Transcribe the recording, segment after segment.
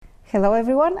Hello,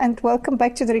 everyone, and welcome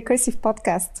back to the Recursive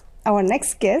Podcast. Our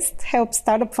next guest helps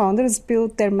startup founders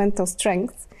build their mental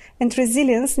strength and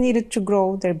resilience needed to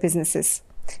grow their businesses.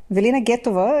 Velina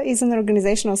Getova is an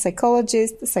organizational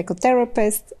psychologist,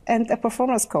 psychotherapist, and a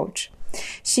performance coach.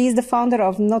 She is the founder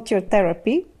of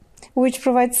NotYourTherapy, which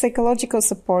provides psychological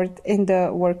support in the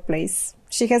workplace.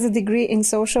 She has a degree in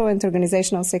social and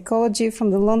organizational psychology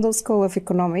from the London School of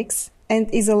Economics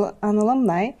and is an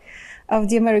alumni of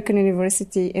the American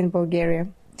University in Bulgaria.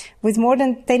 With more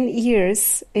than 10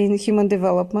 years in human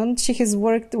development, she has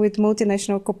worked with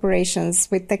multinational corporations,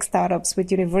 with tech startups,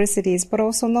 with universities, but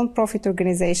also non-profit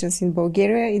organizations in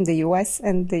Bulgaria, in the US,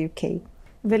 and the UK.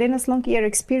 Velina's long-year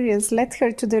experience led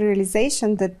her to the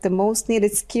realization that the most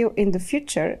needed skill in the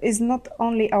future is not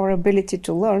only our ability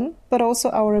to learn, but also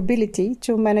our ability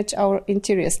to manage our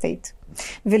interior state.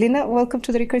 Velina, welcome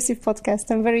to the Recursive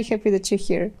Podcast. I'm very happy that you're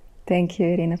here. Thank you,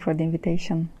 Irina, for the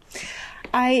invitation.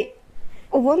 I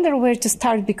wonder where to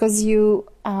start because you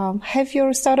have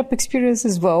your startup experience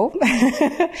as well.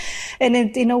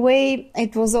 And in a way,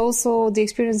 it was also the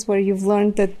experience where you've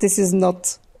learned that this is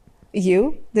not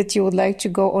you, that you would like to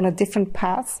go on a different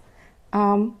path.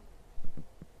 Maybe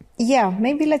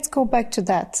let's go back to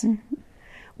that. Mm-hmm.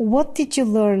 What did you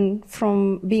learn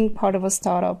from being part of a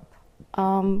startup?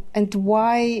 And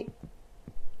why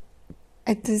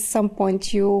at some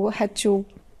point you had to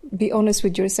be honest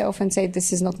with yourself and say,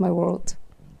 this is not my world?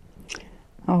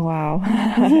 Oh, wow.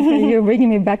 You're bringing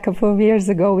me back a couple of years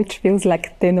ago, which feels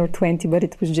like 10 or 20, but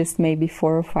it was just maybe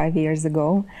 4 or 5 years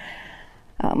ago.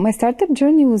 My startup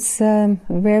journey was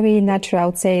very natural. I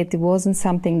would say it wasn't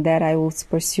something that I was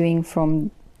pursuing from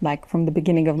the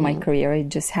beginning of my career. It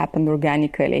just happened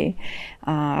organically,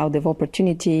 out of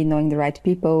opportunity, knowing the right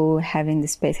people, having the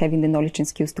space, having the knowledge and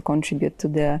skills to contribute to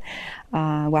the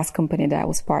last company that I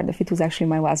was part of. It was actually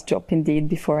my last job, indeed,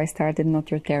 before I started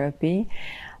NotYourTherapy.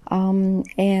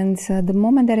 And the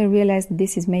moment that I realized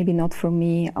this is maybe not for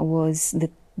me was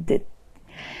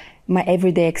my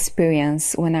everyday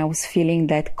experience when I was feeling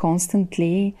that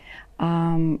constantly.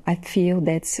 I feel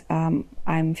that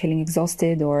I'm feeling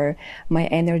exhausted, or my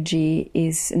energy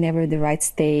is never the right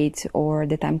state, or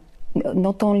that I'm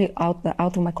not only out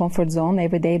of my comfort zone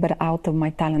every day, but out of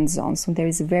my talent zone. So there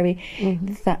is a very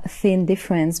thin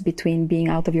difference between being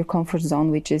out of your comfort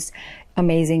zone, which is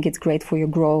amazing. It's great for your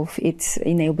growth. It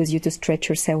enables you to stretch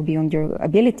yourself beyond your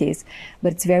abilities,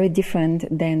 but it's very different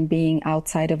than being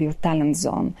outside of your talent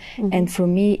zone. Mm-hmm. And for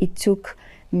me, it took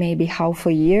maybe half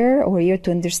a year or a year to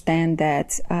understand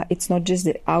that it's not just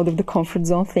the out of the comfort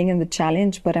zone thing and the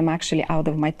challenge, but I'm actually out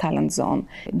of my talent zone.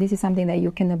 This is something that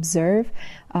you can observe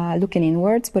looking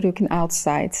inwards, but you can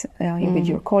outside with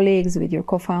your colleagues, with your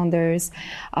co-founders.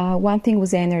 One thing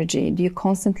was energy. Do you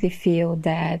constantly feel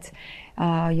that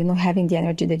having the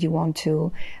energy that you want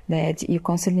to, that you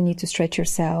constantly need to stretch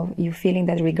yourself? You're feeling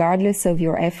that regardless of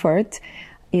your effort,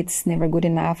 it's never good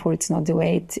enough, or it's not the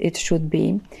way it should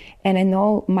be. And I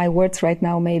know my words right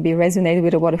now maybe resonate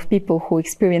with a lot of people who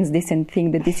experience this and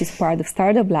think that this is part of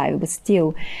startup life, but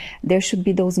still, there should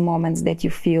be those moments that you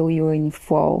feel you're in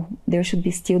flow. There should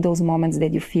be still those moments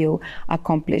that you feel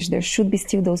accomplished. There should be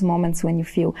still those moments when you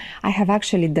feel, I have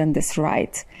actually done this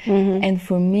right. Mm-hmm. And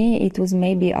for me, it was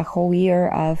maybe a whole year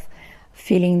of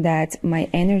feeling that my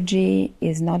energy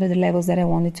is not at the levels that I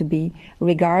want it to be,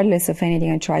 regardless of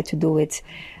anything I try to do with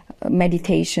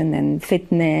meditation and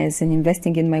fitness and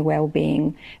investing in my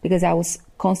well-being, because I was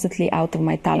constantly out of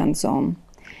my talent zone.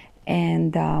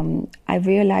 And I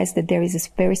realized that there is a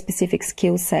very specific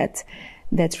skill set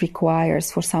that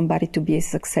requires for somebody to be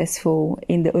successful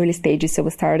in the early stages of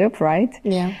a startup, right?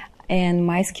 Yeah. And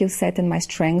my skill set and my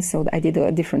strengths, so I did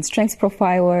different strengths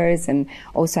profilers, and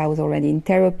also I was already in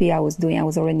therapy. I was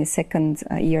already in the second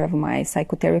year of my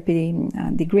psychotherapy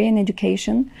degree in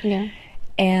education. Yeah.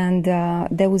 And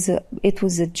it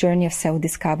was a journey of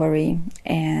self-discovery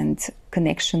and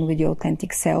connection with your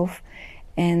authentic self,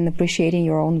 and appreciating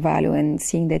your own value and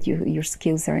seeing that your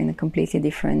skills are in a completely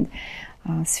different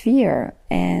sphere.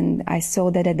 And I saw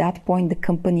that at that point the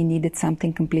company needed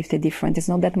something completely different. It's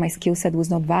not that my skill set was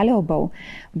not valuable,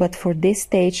 but for this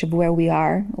stage of where we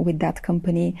are with that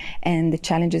company and the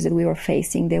challenges that we were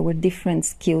facing, there were different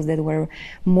skills that were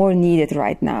more needed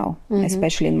right now,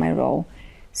 especially in my role.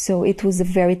 So it was a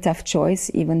very tough choice,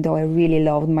 even though I really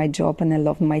loved my job and I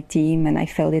loved my team and I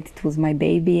felt it was my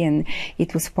baby, and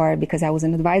it was part because I was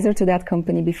an advisor to that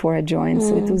company before I joined.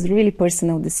 So it was a really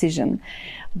personal decision.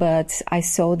 But I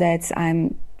saw that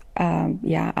I'm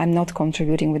not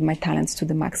contributing with my talents to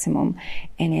the maximum,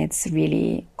 and it's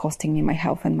really costing me my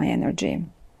health and my energy.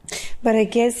 But I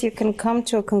guess you can come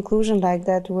to a conclusion like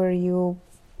that where you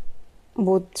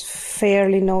would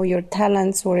fairly know your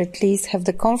talents, or at least have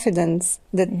the confidence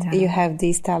that you have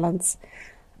these talents.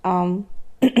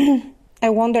 I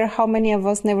wonder how many of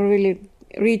us never really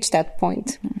reach that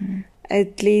point.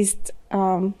 At least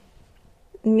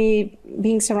me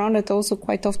being surrounded also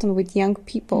quite often with young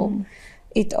people,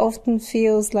 it often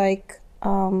feels like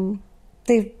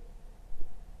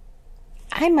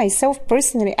I myself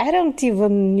personally, I don't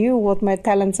even knew what my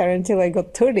talents are until I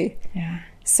got 30. Yeah.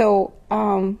 So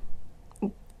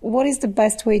what is the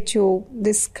best way to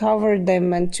discover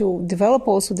them and to develop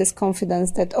also this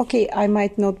confidence that, okay, I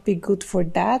might not be good for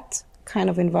that kind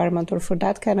of environment or for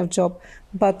that kind of job,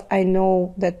 but I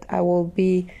know that I will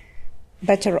be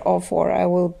better off, or I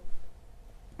will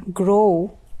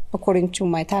grow according to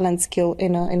my talent skill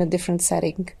in a different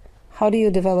setting. How do you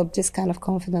develop this kind of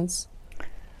confidence?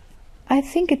 I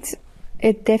think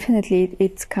it definitely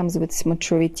comes with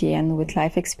maturity and with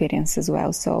life experience as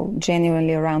well. So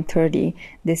genuinely around 30,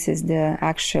 this is the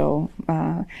actual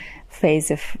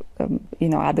phase of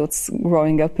adults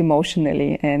growing up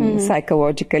emotionally and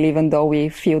psychologically, even though we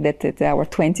feel that at our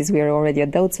 20s we are already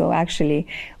adults. So actually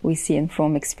we see and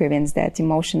from experience that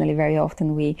emotionally very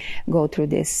often we go through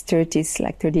this 30s,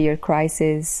 like 30-year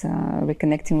crisis,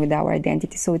 reconnecting with our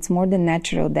identity. So it's more than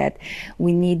natural that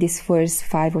we need these first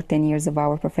 5 or 10 years of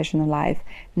our professional life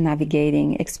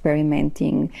navigating,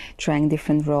 experimenting, trying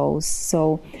different roles.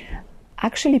 So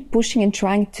actually pushing and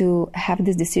trying to have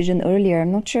this decision earlier,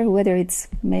 I'm not sure whether it's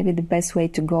maybe the best way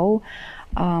to go.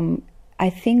 I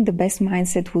think the best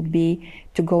mindset would be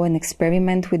to go and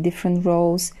experiment with different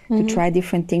roles, to try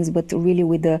different things, but really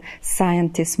with the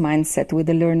scientist mindset, with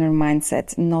the learner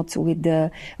mindset, not with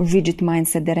the rigid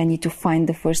mindset that I need to find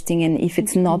the first thing, and if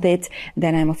it's not it,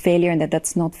 then I'm a failure and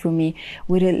that's not for me.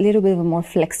 With a little bit of a more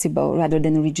flexible rather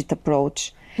than a rigid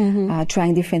approach,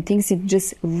 trying different things. It's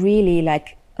just really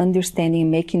like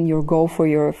understanding, making your goal for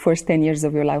your first 10 years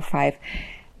of your life 5,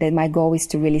 that my goal is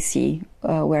to really see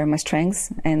where are my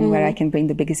strengths and where I can bring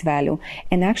the biggest value.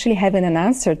 And actually having an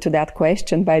answer to that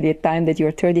question by the time that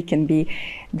you're 30 can be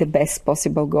the best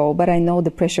possible goal. But I know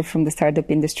the pressure from the startup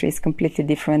industry is completely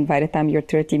different. By the time you're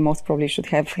 30, most probably should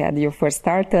have had your first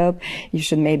startup. You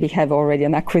should maybe have already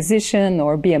an acquisition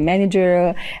or be a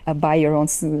manager, buy your own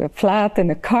flat and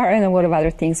a car and a lot of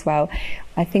other things. While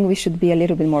I think we should be a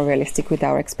little bit more realistic with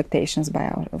our expectations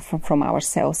from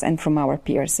ourselves and from our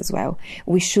peers as well.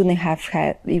 We shouldn't have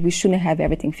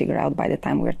everything figured out by the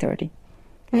time we're 30.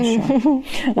 For sure.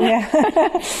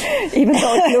 Even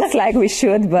though it looks like we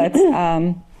should, but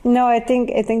no, I think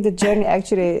the journey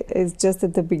actually is just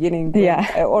at the beginning.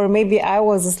 Or maybe I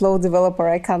was a slow developer,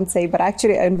 I can't say, but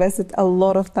actually I invested a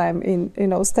lot of time in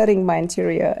studying my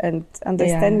interior and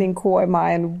understanding who am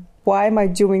I and why am I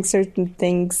doing certain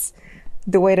things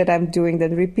the way that I'm doing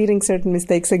them, repeating certain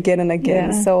mistakes again and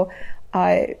again. So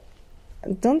I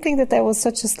don't think that I was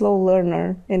such a slow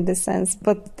learner in this sense,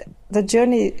 but the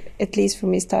journey, at least for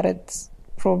me, started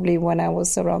probably when I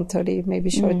was around 30,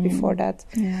 maybe short before that.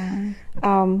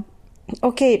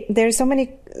 Okay, there are so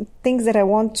many things that I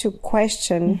want to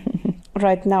question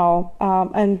right now,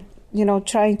 and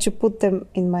trying to put them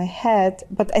in my head,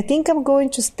 but I think I'm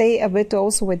going to stay a bit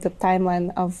also with the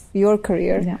timeline of your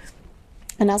career.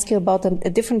 And ask you about a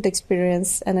different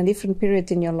experience and a different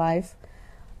period in your life.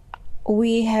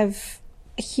 We have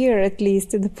here, at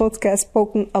least in the podcast,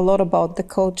 spoken a lot about the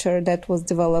culture that was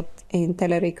developed in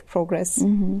Telerik Progress.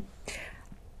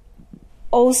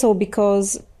 Also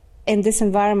because in this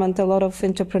environment, a lot of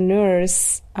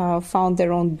entrepreneurs found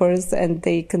their own birth and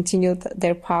they continued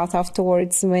their path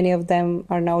afterwards. Many of them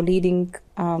are now leading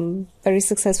very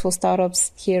successful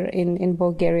startups here in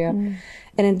Bulgaria. And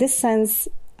in this sense,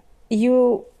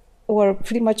 you were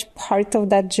pretty much part of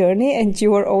that journey, and you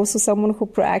were also someone who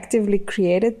proactively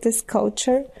created this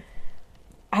culture.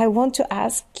 I want to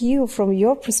ask you, from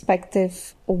your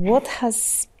perspective, what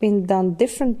has been done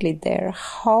differently there?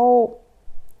 How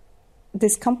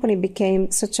this company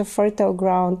became such a fertile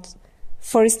ground,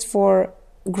 first for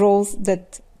growth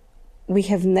that we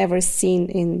have never seen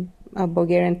in a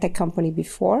Bulgarian tech company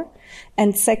before,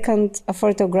 and second, a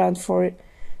fertile ground for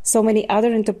so many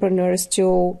other entrepreneurs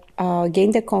to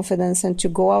gain their confidence and to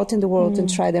go out in the world and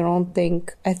try their own thing.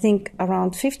 I think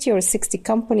around 50 or 60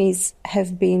 companies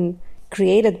have been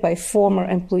created by former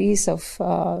employees of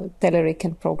Telerik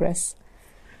and Progress.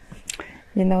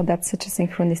 That's such a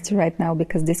synchronicity right now,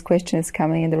 because this question is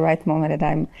coming in the right moment,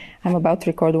 and I'm about to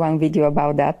record one video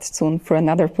about that soon for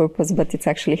another purpose, but it's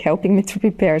actually helping me to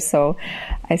prepare. So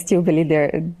I still believe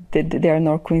there are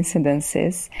no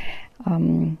coincidences.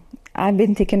 I've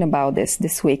been thinking about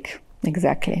this week,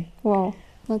 exactly. Wow.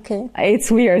 Okay.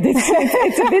 It's weird.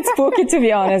 It's a bit spooky, to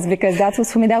be honest, because that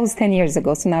was 10 years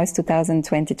ago. So now it's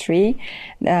 2023.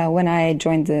 When I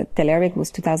joined the Telerik, it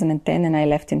was 2010, and I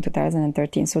left in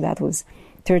 2013. So that was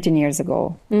 13 years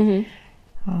ago.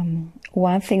 Mm-hmm.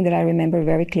 One thing that I remember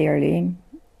very clearly,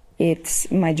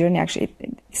 my journey actually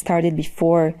started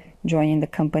before joining the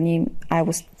company. I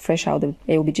was fresh out of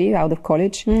AOBG, out of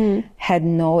college, had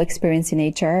no experience in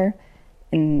HR,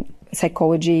 in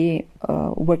psychology,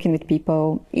 working with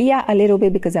people. Yeah, a little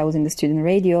bit because I was in the student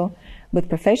radio, but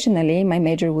professionally, my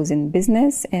major was in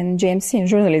business and JMC, in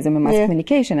journalism and mass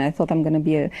communication. I thought I'm going to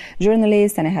be a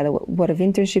journalist, and I had a lot of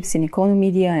internships in economy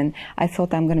media, and I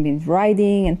thought I'm going to be in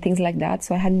writing and things like that.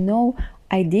 So I had no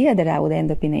idea that I would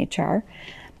end up in HR.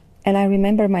 And I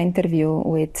remember my interview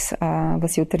with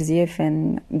Vasil Terziev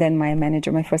and then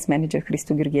my first manager,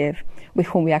 Christo Georgiev, with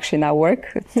whom we actually now work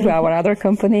through our other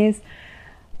companies.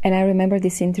 And I remember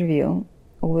this interview,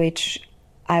 which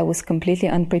I was completely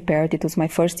unprepared. It was my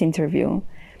first interview,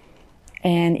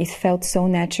 and it felt so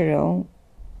natural.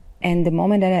 And the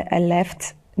moment that I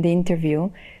left the interview,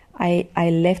 I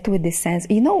left with this sense,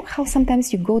 you know how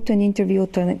sometimes you go to an interview,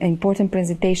 to an important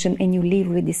presentation, and you leave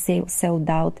with this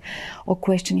self-doubt or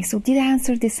questioning. So did I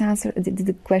answer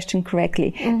the question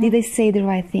correctly? Mm-hmm. Did I say the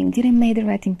right thing? Did I make the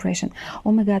right impression?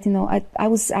 Oh my God, I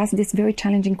was asked these very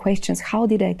challenging questions. How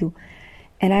did I do?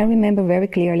 And I remember very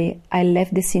clearly, I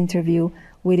left this interview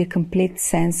with a complete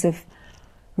sense of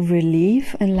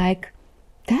relief and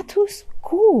that was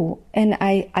cool. And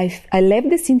I left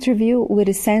this interview with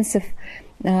a sense of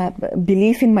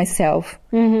belief in myself.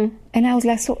 Mm-hmm. And I was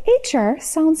like, so HR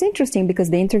sounds interesting, because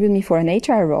they interviewed me for an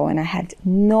HR role and I had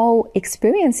no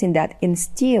experience in that. And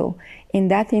still, in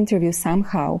that interview,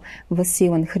 somehow,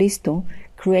 Vasil and Christo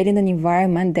created an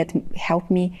environment that helped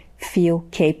me feel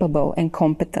capable and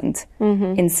competent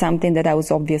in something that I was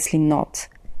obviously not.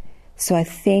 So I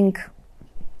think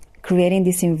creating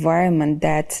this environment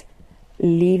that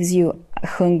leaves you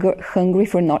hungry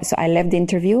for knowledge. So I left the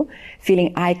interview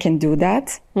feeling I can do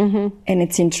that, and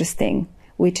it's interesting,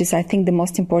 which is, I think, the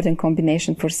most important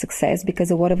combination for success,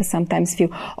 because a lot of us sometimes feel,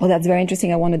 oh, that's very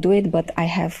interesting, I want to do it, but I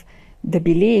have the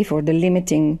belief or the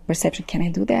limiting perception, can I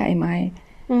do that? Am I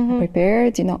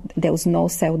prepared? There was no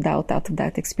self-doubt out of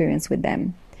that experience with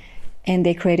them. And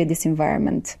they created this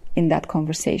environment in that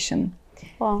conversation.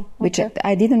 Wow, okay. Which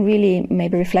I didn't really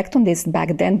maybe reflect on this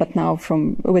back then, but now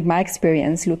with my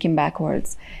experience looking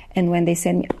backwards. And when they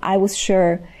said, I was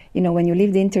sure, when you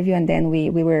leave the interview, and then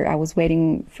I was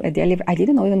waiting at the elevator. I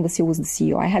didn't know even Vasil was the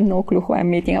CEO. I had no clue who I'm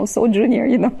meeting. I was so junior,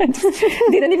 I just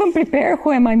didn't even prepare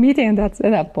who am I meeting at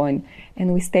that point.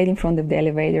 And we stayed in front of the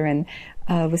elevator, and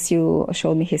Vasil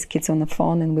showed me his kids on the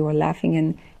phone, and we were laughing,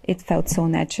 and it felt so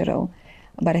natural.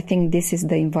 But I think this is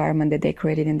the environment that they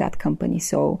created in that company.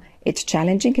 So it's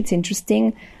challenging, it's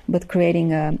interesting, but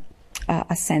creating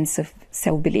a sense of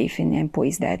self-belief in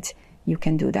employees that you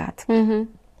can do that.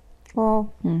 Mm-hmm.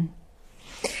 Wow.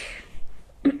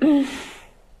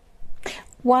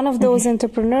 One of those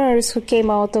entrepreneurs who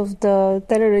came out of the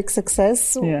Telerik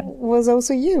success was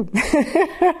also you.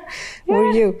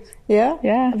 Were you? Yeah?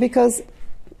 Yeah. Because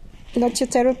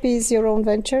NotYourTherapy is your own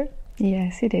venture?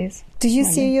 Yes, it is. Do you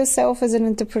see yourself as an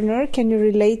entrepreneur? Can you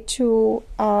relate to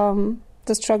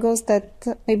the struggles that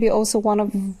maybe also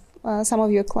some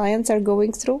of your clients are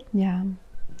going through?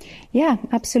 Yeah,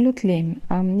 absolutely.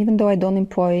 Even though I don't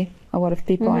employ a lot of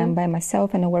people, I am by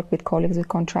myself, and I work with colleagues, with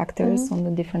contractors on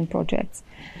the different projects.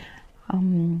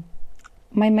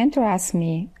 My mentor asked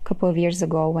me a couple of years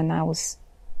ago when I was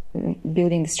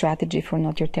building the strategy for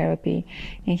NotYourTherapy,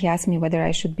 and he asked me whether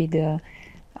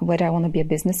I want to be a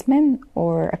businessman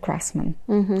or a craftsman.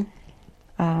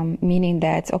 Meaning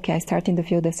that, okay, I start in the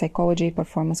field of psychology,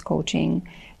 performance coaching.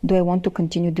 Do I want to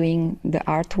continue doing the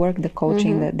artwork, the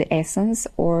coaching, the essence,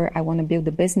 or I want to build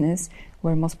a business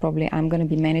where most probably I'm going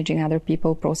to be managing other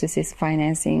people, processes,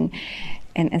 financing,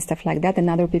 and stuff like that, and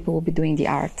other people will be doing the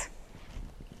art.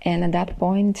 And at that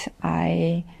point,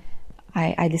 I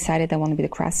decided I want to be the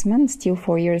craftsman. Still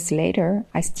 4 years later,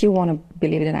 I still want to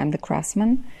believe that I'm the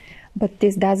craftsman, but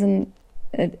this doesn't.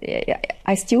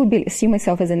 I still see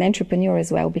myself as an entrepreneur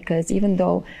as well, because even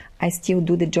though I still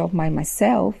do the job by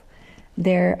myself,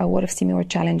 there are a lot of similar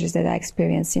challenges that I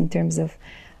experience in terms of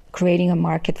creating a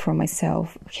market for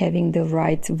myself, having the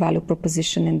right value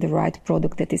proposition and the right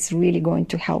product that is really going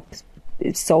to help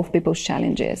solve people's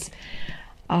challenges.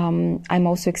 I'm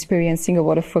also experiencing a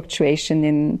lot of fluctuation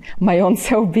in my own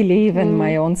self-belief and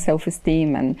my own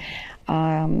self-esteem, and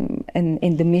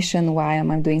in the mission why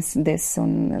am I doing this,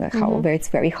 and however it's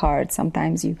very hard.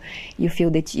 Sometimes you feel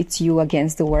that it's you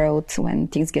against the world when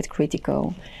things get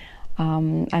critical.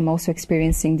 I'm also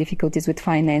experiencing difficulties with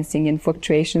financing and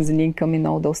fluctuations in income and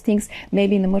all those things,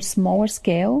 maybe in a much smaller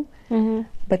scale.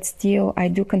 But still, I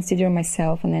do consider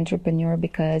myself an entrepreneur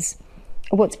because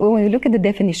when we look at the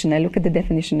definition, I look at the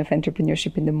definition of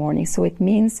entrepreneurship in the morning. So it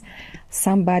means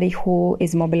somebody who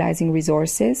is mobilizing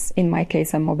resources. In my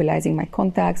case, I'm mobilizing my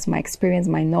contacts, my experience,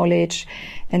 my knowledge,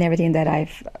 and everything that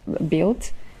I've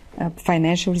built,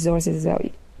 financial resources,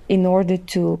 in order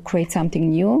to create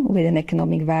something new with an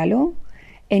economic value,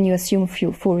 and you assume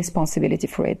full responsibility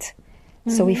for it.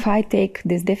 So if I take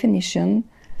this definition,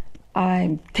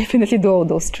 I definitely do all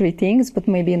those three things, but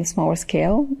maybe in a smaller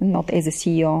scale, not as a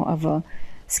CEO of a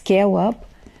scale up,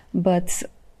 but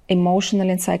emotionally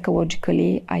and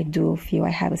psychologically, I do feel I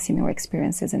have a similar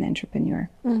experience as an entrepreneur.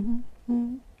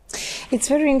 It's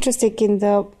very interesting. In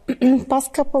the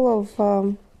past couple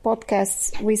of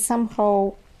podcasts, we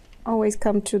somehow always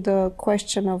come to the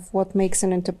question of what makes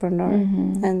an entrepreneur.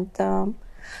 And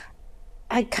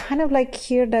I kind of like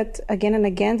hear that again and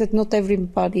again, that not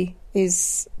everybody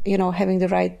is, having the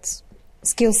right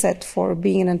skill set for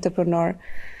being an entrepreneur.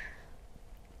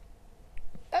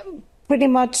 Pretty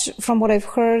much from what I've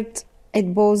heard,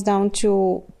 it boils down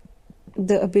to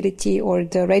the ability or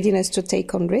the readiness to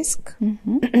take on risk.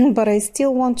 But I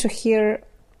still want to hear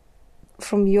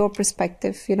from your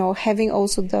perspective, having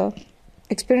also the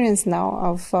experience now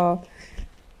of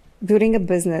building a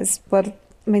business, but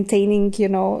maintaining,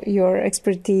 your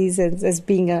expertise as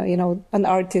being an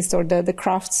artist or the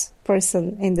crafts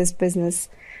person in this business,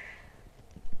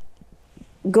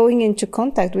 going into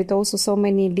contact with also so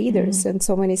many leaders and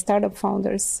so many startup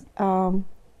founders.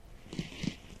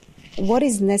 What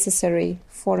is necessary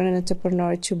for an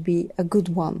entrepreneur to be a good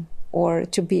one or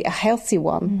to be a healthy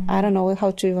one? I don't know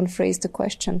how to even phrase the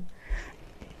question.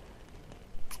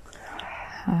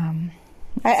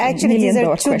 Actually, these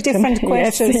are two different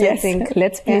questions, yes. I think.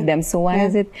 Let's split them. So one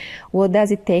is what does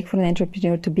it take for an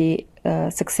entrepreneur to be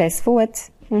successful at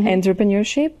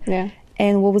entrepreneurship?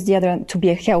 And what was the other one? To be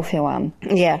a healthy one. Do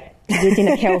it in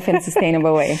a healthy and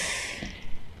sustainable way.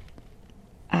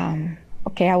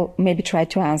 Okay, I'll maybe try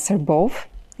to answer both.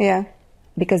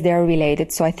 Because they are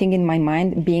related. So I think in my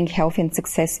mind, being healthy and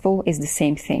successful is the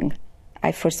same thing.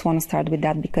 I first want to start with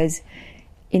that because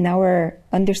in our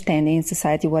understanding in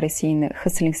society, what I see in the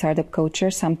hustling startup culture,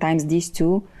 sometimes these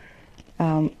two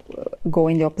go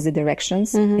in the opposite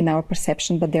directions in our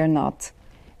perception, but they're not.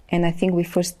 And I think we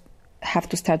first have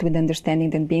to start with understanding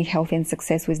that being healthy and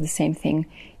successful is the same thing.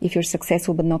 If you're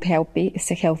successful but not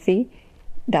healthy,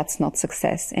 that's not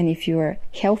success. And if you're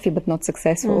healthy but not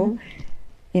successful,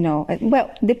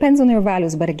 well, depends on your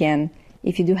values. But again,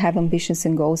 if you do have ambitions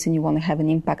and goals and you want to have an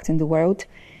impact in the world,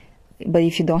 but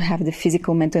if you don't have the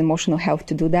physical, mental, emotional health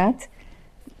to do that,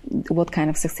 what kind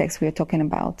of success we are talking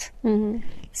about?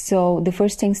 So the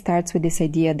first thing starts with this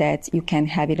idea that you can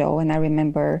have it all. And I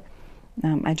remember,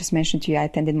 I just mentioned to you, I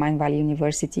attended Mind Valley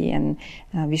University, and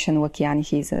Vishen Wakiani,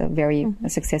 he's a very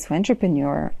successful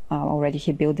entrepreneur. Already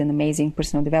he built an amazing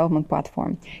personal development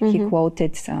platform. He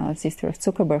quoted Sister of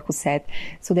Zuckerberg, who said,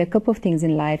 so there are a couple of things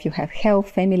in life. You have health,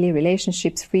 family,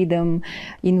 relationships, freedom,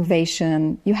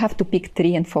 innovation. You have to pick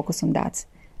three and focus on that.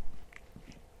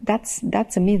 That's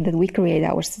a myth that we create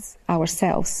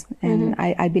ourselves, and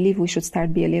I believe we should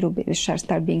start being a little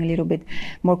bit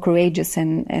more courageous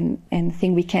and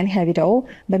think we can have it all,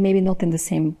 but maybe not in the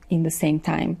same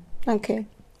time. Okay.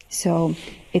 So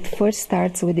it first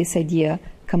starts with this idea,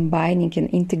 combining and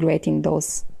integrating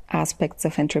those aspects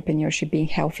of entrepreneurship, being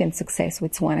healthy and successful.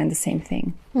 It's one and the same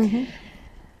thing.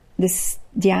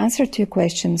 The answer to your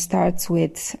question starts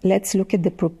with, let's look at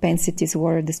the propensities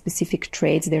or the specific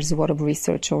traits. There's a lot of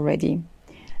research already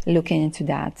looking into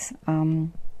that.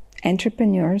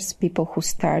 Entrepreneurs, people who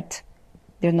start,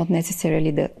 they're not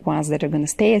necessarily the ones that are going to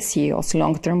stay as CEOs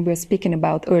long term. We're speaking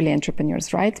about early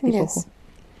entrepreneurs, right? People who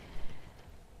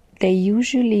they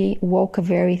usually walk a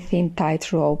very thin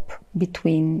tightrope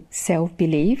between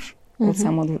self-belief, or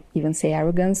some would even say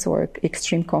arrogance or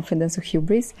extreme confidence or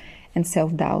hubris, and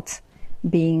self-doubt,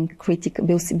 being critical,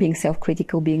 being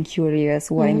self-critical, being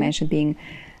curious, what I mentioned, being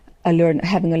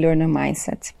having a learner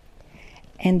mindset.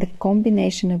 And the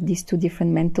combination of these two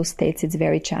different mental states is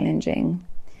very challenging.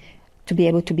 To be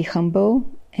able to be humble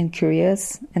and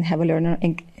curious and have a learner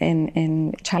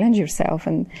and challenge yourself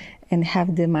and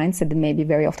have the mindset that maybe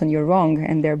very often you're wrong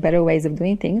and there are better ways of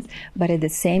doing things, but at the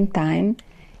same time,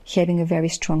 having a very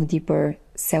strong, deeper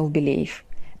self-belief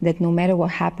that no matter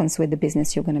what happens with the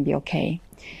business, you're going to be okay.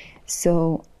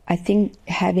 So I think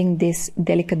having this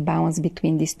delicate balance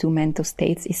between these two mental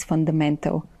states is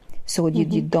fundamental. So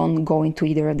you don't go into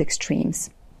either of the extremes.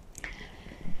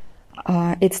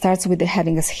 It starts with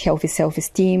having a healthy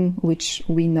self-esteem, which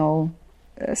we know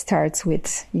starts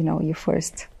with, your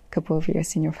first couple of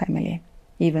years in your family,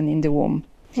 even in the womb.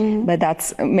 Mm-hmm. But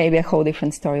that's maybe a whole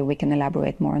different story. We can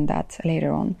elaborate more on that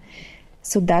later on.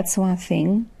 So that's one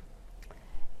thing.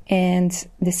 And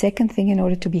the second thing, in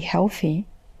order to be healthy,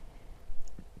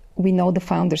 we know the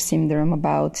founder syndrome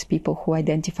about people who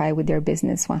identify with their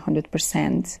business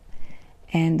 100%,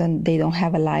 and then they don't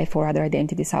have a life or other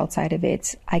identities outside of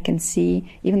it. I can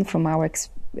see, even from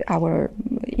our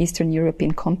Eastern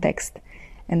European context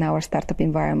and our startup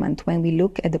environment, when we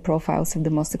look at the profiles of the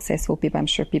most successful people, I'm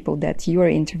sure people that you are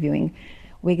interviewing,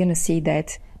 we're going to see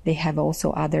that they have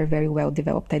also other very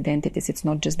well-developed identities. It's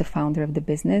not just the founder of the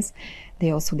business.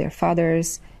 They also their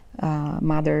fathers,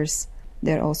 mothers.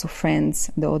 They're also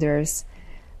friends, daughters,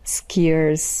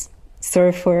 skiers,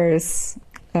 surfers,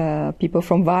 people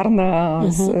from Varna,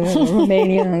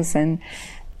 Romanians, and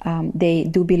they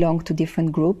do belong to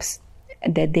different groups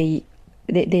that they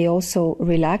also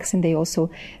relax, and they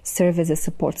also serve as a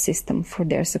support system for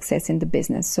their success in the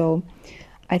business. So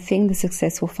I think the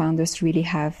successful founders really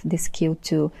have the skill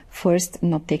to first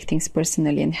not take things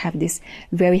personally and have this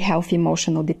very healthy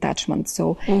emotional detachment.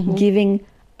 So giving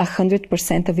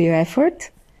 100% of your effort,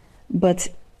 but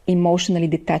emotionally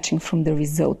detaching from the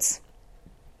results,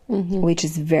 which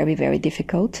is very, very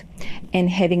difficult. And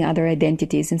having other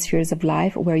identities and spheres of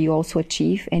life where you also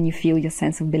achieve and you feel your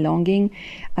sense of belonging,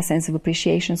 a sense of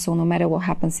appreciation. So no matter what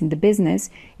happens in the business,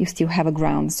 you still have a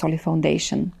ground, solid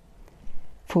foundation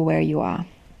for where you are.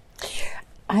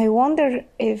 I wonder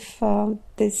if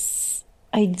this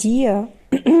idea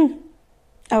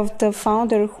of the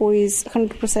founder who is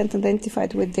 100%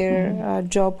 identified with their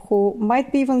job, who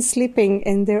might be even sleeping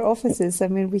in their offices. I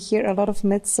mean, we hear a lot of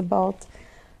myths about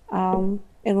Elon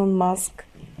Musk.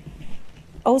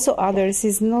 Also others,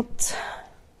 is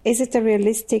it a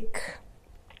realistic,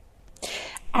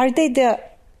 are they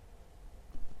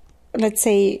let's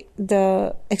say,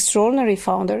 the extraordinary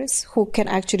founders who can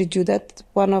actually do that?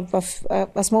 One of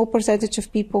a small percentage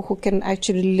of people who can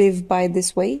actually live by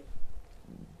this way?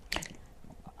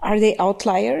 Are they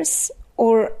outliers,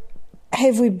 or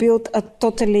have we built a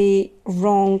totally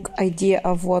wrong idea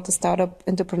of what a startup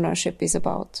entrepreneurship is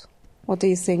about? What do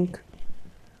you think?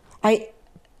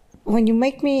 When you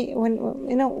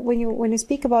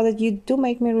speak about it, you do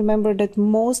make me remember that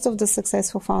most of the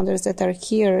successful founders that are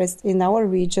here in our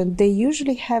region, they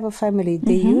usually have a family.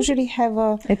 They usually have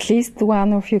at least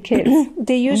one or few kids.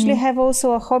 They usually have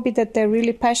also a hobby that they're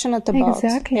really passionate about.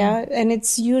 Exactly. Yeah, and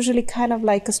it's usually kind of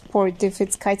like a sport, if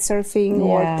it's kite surfing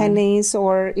or tennis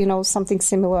or something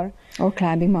similar. Or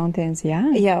climbing mountains.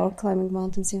 Yeah. Yeah, or climbing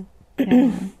mountains. Yeah.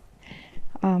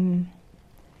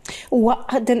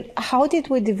 Then how did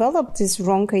we develop this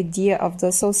wrong idea of the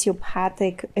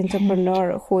sociopathic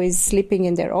entrepreneur who is sleeping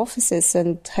in their offices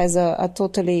and has a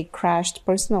totally crashed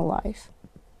personal life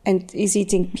and is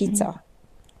eating pizza?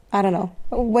 I don't know.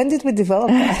 When did we develop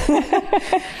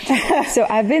that? So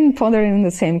I've been pondering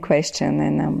the same question,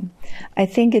 and I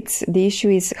think the issue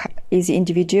is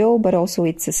individual, but also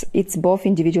it's both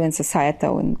individual and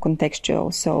societal and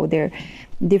contextual. So there are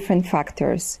different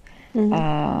factors.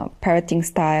 Parenting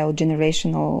style,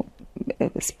 generational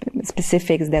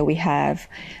specifics that we have,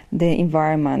 the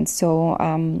environment. So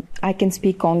I can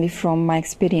speak only from my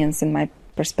experience and my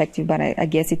perspective, but I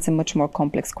guess it's a much more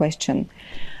complex question.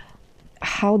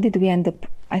 How did we end up?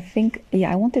 I think,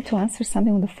 I wanted to answer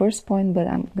something on the first point, but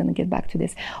I'm going to get back to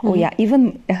this.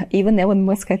 Even Elon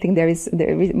Musk, I think there is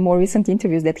more recent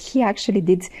interviews that he actually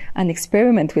did an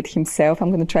experiment with himself. I'm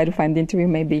going to try to find the interview,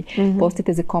 maybe post it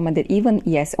as a comment that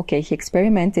he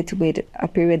experimented with a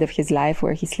period of his life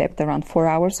where he slept around 4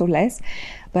 hours or less.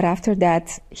 But after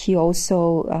that, he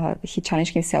also, he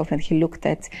challenged himself and he looked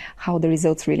at how the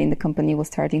results really in the company was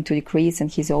starting to decrease and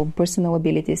his own personal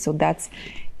abilities. So that's,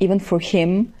 even for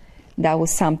him, that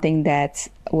was something that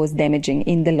was damaging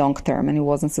in the long term and it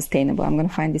wasn't sustainable. I'm going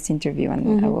to find this interview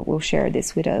and I will share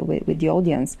this with the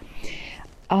audience.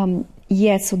 So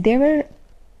there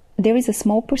is a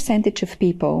small percentage of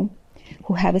people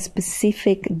who have a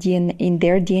specific DNA, in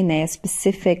their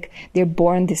DNA, they're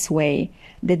born this way,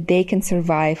 that they can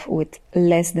survive with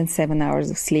less than 7 hours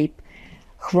of sleep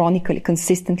chronically,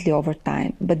 consistently over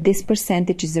time. But this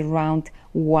percentage is around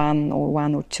 1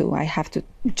 or 2. I have to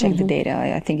check the data.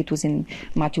 I think it was in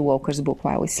Matthew Walker's book,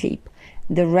 Why We Sleep.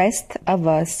 The rest of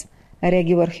us, a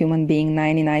regular human being,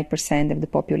 99% of the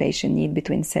population need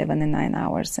between 7 and 9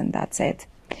 hours, and that's it.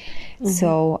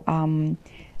 So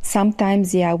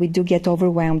sometimes, we do get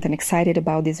overwhelmed and excited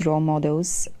about these role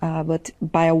models, but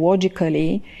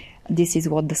biologically, this is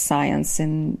what the science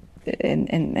and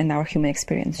and our human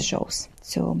experience shows.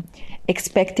 So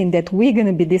expecting that we're going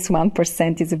to be this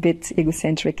 1% is a bit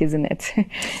egocentric, isn't it?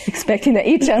 Expecting that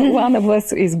each one of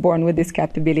us is born with this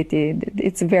capability,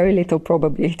 it's a very little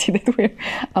probability that we're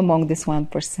among this 1%.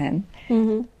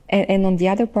 Mm-hmm. And on the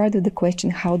other part of the question,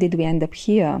 how did we end up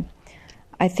here?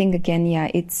 I think, again,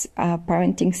 it's a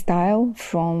parenting style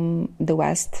from the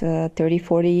West, 30,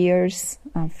 40 years,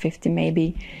 50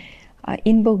 maybe.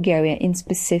 In Bulgaria, in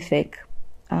specific,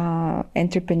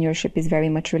 entrepreneurship is very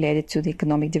much related to the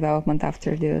economic development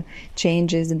after the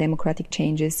changes, the democratic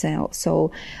changes.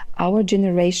 So our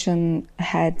generation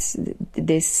had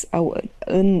this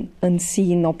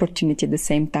unseen opportunity at the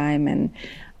same time,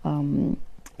 and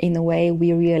in a way,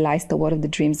 we realized a lot of the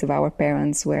dreams of our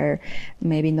parents, where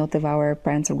maybe not of our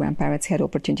parents or grandparents had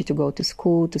opportunity to go to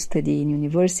school, to study in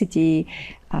university,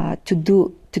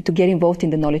 to get involved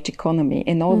in the knowledge economy.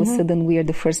 And all of a sudden, we are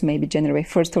the first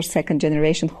or second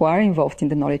generation who are involved in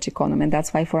the knowledge economy. And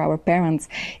that's why for our parents,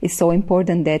 it's so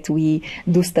important that we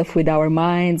do stuff with our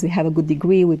minds, we have a good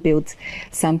degree, we build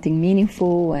something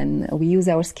meaningful, and we use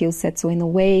our skill set. So in a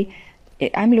way,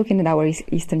 I'm looking at our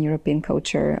Eastern European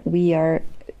culture.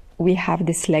 We have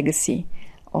this legacy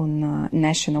on a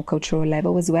national cultural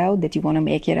level as well, that you want to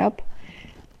make it up.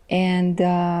 And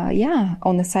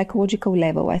on a psychological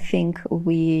level, I think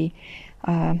we,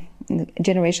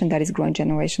 generation that is growing,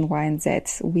 Generation Y and Z,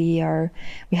 we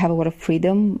have a lot of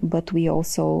freedom, but we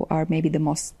also are maybe the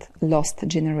most lost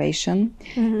generation,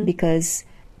 because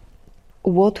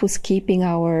what was keeping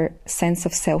our sense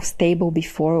of self stable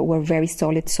before were very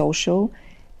solid social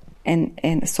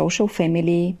and social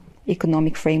family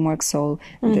economic framework. So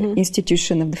the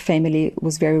institution of the family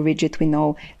was very rigid. We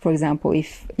know, for example,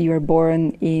 if you are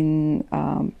born in,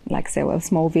 a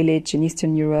small village in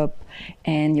Eastern Europe,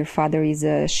 and your father is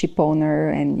a ship owner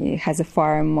and he has a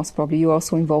farm, most probably you're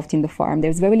also involved in the farm.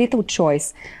 There's very little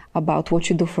choice about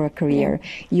what you do for a career.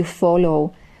 You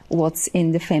follow what's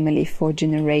in the family for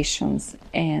generations.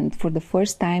 And for the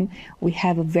first time, we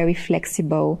have a very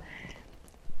flexible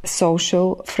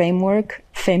social framework,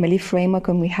 family framework,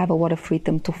 and we have a lot of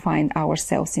freedom to find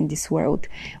ourselves in this world,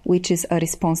 which is a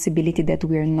responsibility that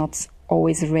we are not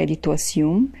always ready to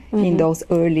assume in those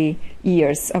early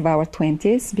years of our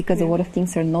 20s, because a lot of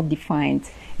things are not defined.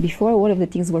 Before, a lot of the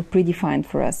things were predefined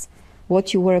for us.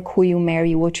 What you work, who you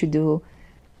marry, what you do.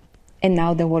 And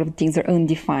now a lot of things are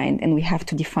undefined, and we have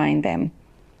to define them.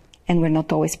 And we're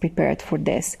not always prepared for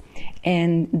this.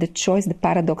 And the choice, the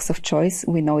paradox of choice,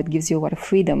 we know it gives you a lot of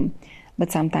freedom,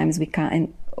 but sometimes we can't.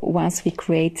 And once we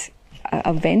create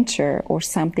a venture or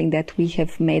something that we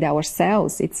have made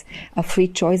ourselves, it's a free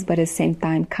choice, but at the same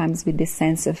time comes with this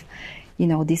sense of,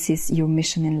 this is your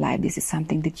mission in life. This is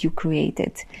something that you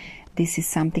created. This is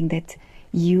something that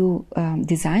you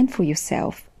designed for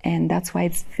yourself. And that's why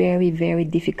it's very, very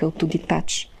difficult to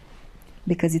detach,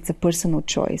 because it's a personal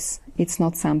choice. It's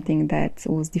not something that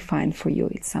was defined for you.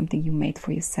 It's something you made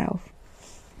for yourself.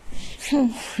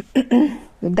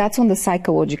 That's on the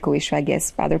psychological issue, I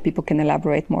guess. Other people can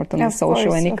elaborate more on the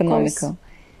social and economical.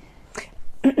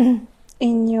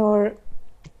 In your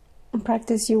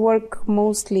practice, you work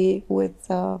mostly with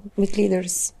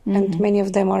leaders, and many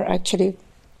of them are actually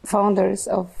founders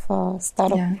of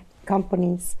startup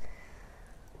companies.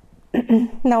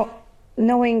 Now,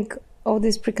 knowing all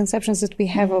these preconceptions that we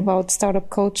have about startup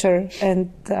culture and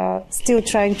still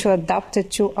trying to adapt it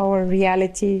to our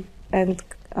reality and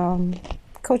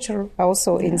culture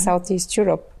also in Southeast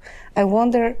Europe, I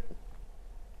wonder,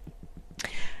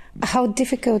 how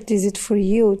difficult is it for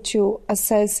you to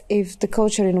assess if the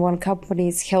culture in one company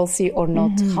is healthy or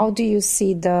not? How do you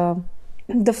see the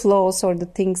flaws or the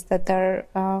things that are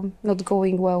not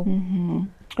going well?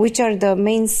 Which are the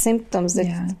main symptoms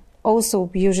that also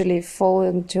usually fall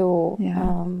into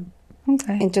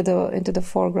the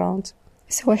foreground?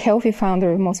 So a healthy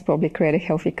founder most probably create a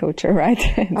healthy culture, right?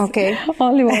 Okay.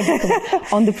 Only one.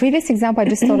 On the previous example, I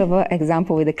just thought of an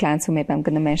example with a client, so maybe I'm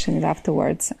going to mention it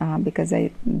afterwards, because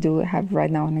I do have right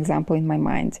now an example in my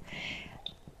mind.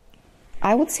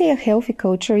 I would say a healthy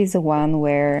culture is the one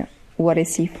where, what I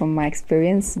see from my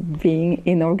experience being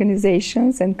in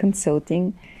organizations and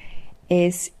consulting,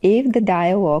 is if the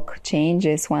dialogue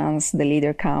changes once the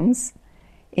leader comes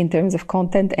in terms of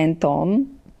content and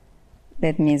tone,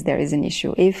 that means there is an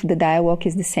issue. If the dialogue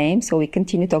is the same, so we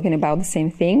continue talking about the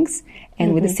same things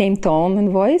and with the same tone and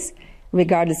voice,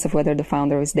 regardless of whether the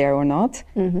founder is there or not,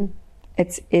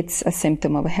 it's a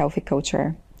symptom of a healthy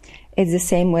culture. It's the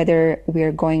same whether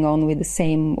we're going on with the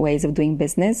same ways of doing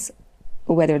business,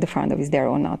 whether the founder is there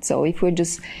or not. So if we're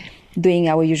just doing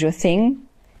our usual thing,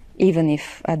 even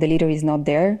if the leader is not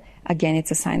there, again,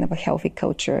 it's a sign of a healthy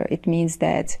culture. It means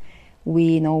that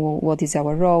we know what is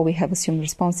our role, we have assumed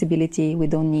responsibility, we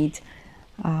don't need,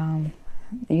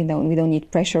 we don't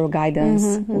need pressure or guidance.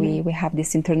 We have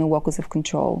this internal locus of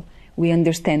control. We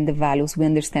understand the values, we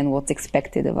understand what's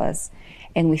expected of us,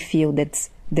 and we feel that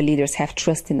the leaders have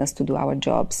trust in us to do our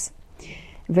jobs.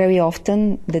 Very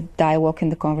often, the dialogue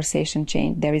and the conversation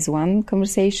change. There is one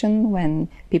conversation when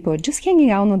people are just hanging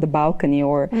out on the balcony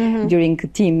or during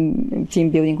team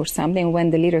building or something.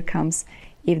 When the leader comes,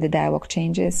 if the dialogue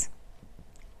changes,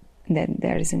 then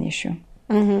there is an issue.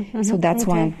 So that's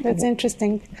one. That's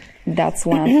interesting. That's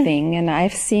one thing. And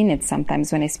I've seen it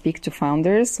sometimes when I speak to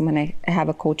founders, when I have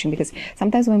a coaching, because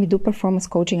sometimes when we do performance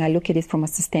coaching, I look at it from a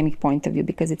systemic point of view,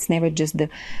 because it's never just the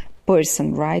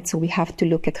person, right? So we have to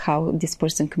look at how this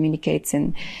person communicates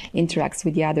and interacts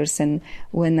with the others. And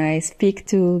when I speak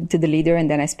to the leader,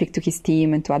 and then I speak to his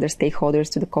team and to other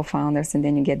stakeholders, to the co-founders, and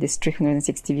then you get this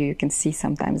 360 view, you can see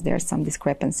sometimes there are some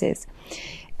discrepancies.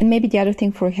 And maybe the other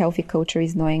thing for a healthy culture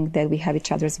is knowing that we have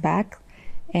each other's back.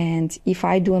 And if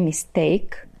I do a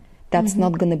mistake, that's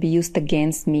not going to be used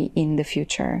against me in the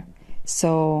future.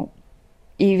 So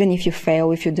even if you fail,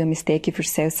 if you do a mistake, if you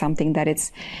say something that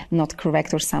is not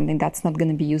correct or something, that's not going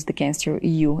to be used against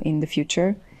you in the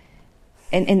future.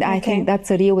 And I think that's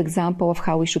a real example of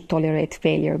how we should tolerate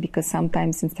failure, because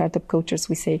sometimes in startup cultures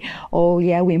we say, oh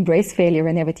yeah, we embrace failure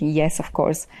and everything. Yes, of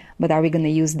course. But are we going to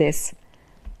use this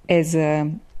as a...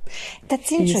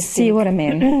 That's interesting. You see what I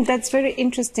mean? That's very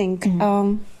interesting.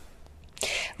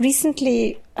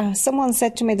 Recently, someone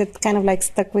said to me that kind of like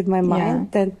stuck with my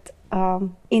mind, that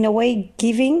in a way,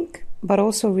 giving but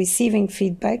also receiving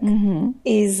feedback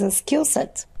is a skill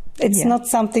set. It's not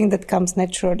something that comes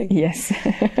naturally. Yes.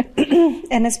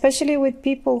 And especially with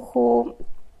people who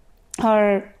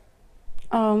are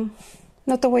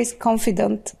not always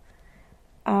confident,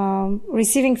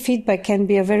 receiving feedback can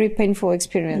be a very painful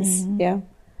experience.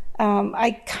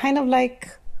 I kind of like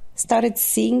started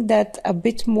seeing that a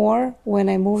bit more when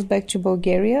I moved back to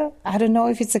Bulgaria. I don't know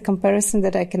if it's a comparison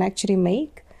that I can actually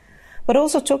make, but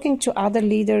also talking to other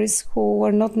leaders who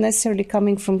were not necessarily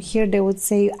coming from here, they would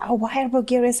say, oh, why are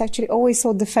Bulgarians actually always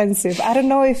so defensive? I don't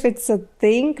know if it's a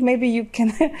thing. Maybe you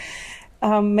can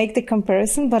make the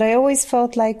comparison, but I always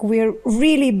felt like we're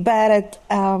really bad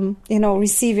at,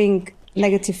 receiving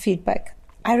negative feedback.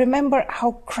 I remember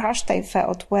how crushed I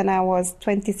felt when I was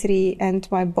 23 and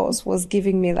my boss was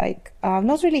giving me like,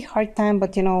 not really hard time,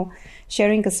 but,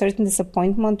 sharing a certain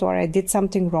disappointment or I did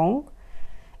something wrong.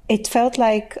 It felt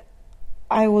like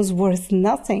I was worth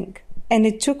nothing. And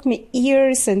it took me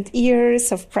years and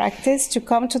years of practice to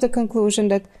come to the conclusion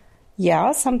that,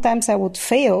 yeah, sometimes I would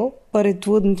fail, but it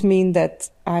wouldn't mean that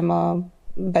I'm a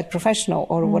bad professional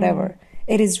or whatever.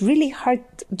 It is really hard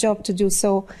job to do.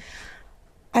 So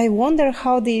I wonder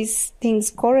how these things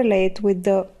correlate with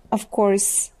the, of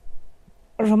course,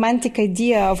 romantic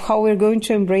idea of how we're going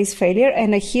to embrace failure.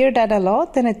 And I hear that a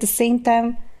lot. And at the same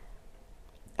time,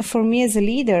 for me as a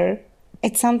leader,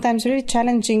 it's sometimes really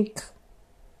challenging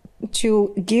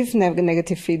to give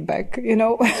negative feedback,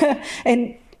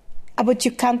 but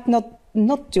you can't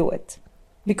not do it,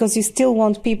 because you still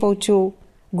want people to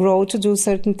grow, to do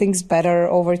certain things better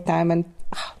over time. And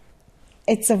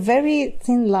it's a very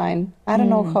thin line. I don't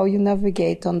know how you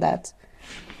navigate on that.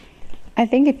 I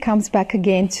think it comes back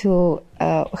again to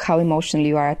how emotionally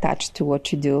you are attached to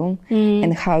what you do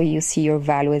and how you see your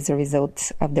value as a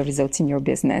result of the results in your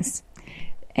business.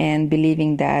 And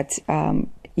believing that,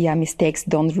 mistakes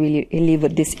don't really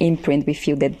leave this imprint. We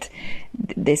feel that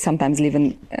they sometimes leave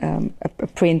a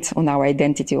print on our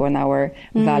identity or on our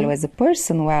value as a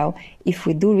person. Well, if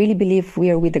we do really believe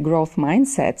we are with a growth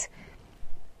mindset,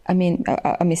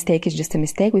 a mistake is just a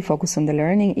mistake. We focus on the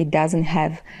learning. It doesn't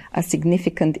have a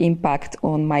significant impact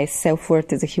on my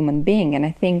self-worth as a human being. And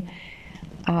I think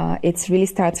it really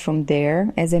starts from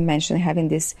there. As I mentioned, having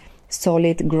this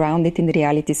solid, grounded in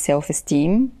reality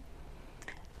self-esteem,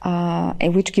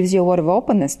 and which gives you a lot of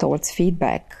openness towards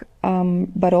feedback.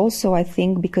 But also, I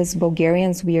think because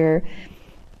Bulgarians, we are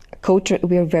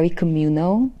very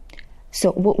communal.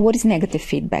 So what is negative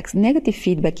feedback? Negative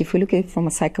feedback, if we look at it from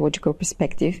a psychological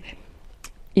perspective,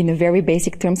 in a very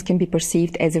basic terms, can be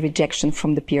perceived as a rejection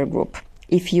from the peer group,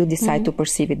 if you decide to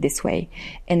perceive it this way.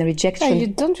 And a rejection... Yeah, you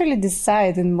don't really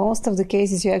decide. In most of the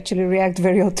cases, you actually react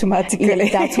very automatically.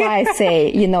 That's why I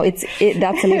say,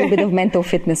 that's a little bit of mental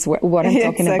fitness, what I'm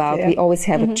talking about. Yeah. We always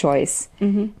have a choice.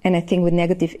 And I think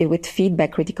with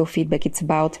feedback, critical feedback, it's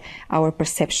about our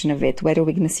perception of it, whether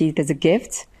we're going to see it as a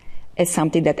gift, as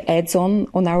something that adds on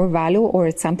our value, or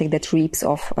it's something that reaps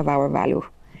off of our value.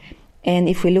 And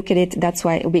if we look at it, that's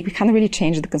why we can't really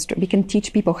change the construct. We can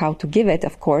teach people how to give it,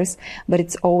 of course, but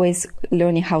it's always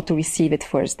learning how to receive it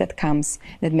first that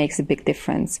makes a big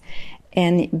difference.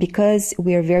 And because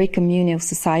we are a very communal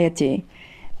society,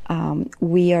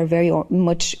 we are very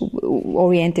much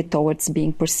oriented towards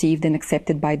being perceived and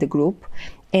accepted by the group.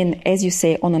 And as you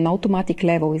say, on an automatic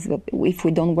level, if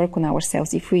we don't work on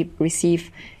ourselves, if we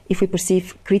perceive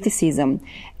criticism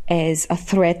as a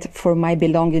threat for my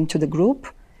belonging to the group,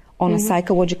 on a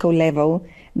psychological level,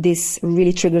 this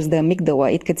really triggers the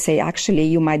amygdala. It could say, actually,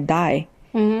 you might die.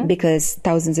 Because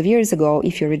thousands of years ago,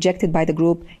 if you're rejected by the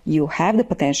group, you have the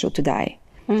potential to die.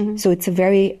 So it's a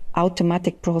very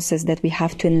automatic process that we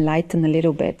have to enlighten a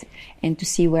little bit and to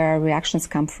see where our reactions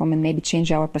come from and maybe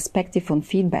change our perspective on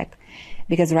feedback.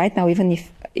 Because right now, even if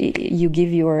you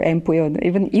give your employee,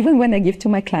 even when I give to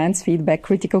my clients feedback,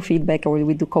 critical feedback, or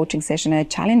we do coaching session, I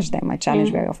challenge them. I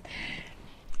challenge very often.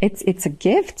 It's a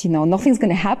gift, nothing's going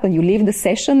to happen. You leave the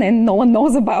session and no one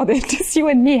knows about it. Just you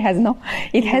and me.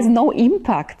 It has no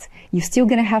impact. You're still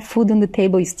going to have food on the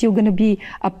table. You're still going to be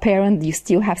a parent. You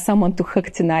still have someone to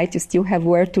hug tonight. You still have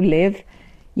where to live,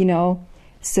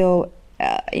 So,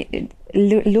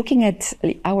 looking at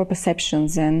our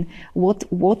perceptions and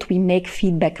what we make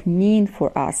feedback mean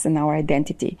for us and our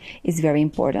identity is very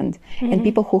important. And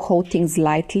people who hold things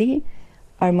lightly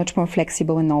are much more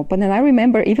flexible and open. And I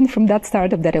remember even from that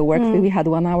startup that I worked with, we had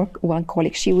one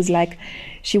colleague, she was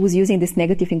using this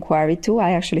negative inquiry tool.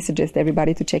 I actually suggest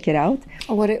everybody to check it out.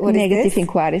 What negative is this?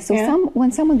 Inquiry. So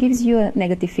when someone gives you a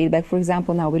negative feedback, for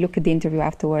example, now we look at the interview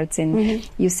afterwards and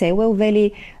you say, well,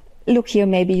 Veli, look here,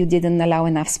 maybe you didn't allow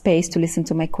enough space to listen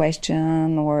to my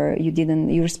question, or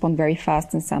you respond very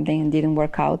fast on something and didn't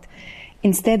work out.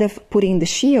 Instead of putting the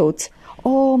shield,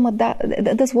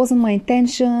 that wasn't my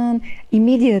intention.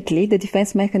 Immediately, the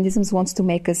defense mechanisms wants to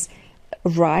make us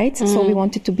right. So we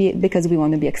want it to be, because we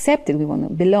want to be accepted, we want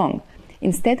to belong.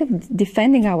 Instead of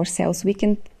defending ourselves, we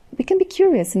can be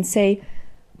curious and say,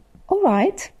 all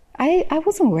right, I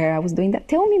wasn't aware I was doing that.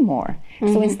 Tell me more.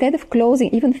 So instead of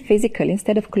closing, even physically,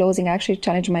 I actually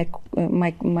challenge my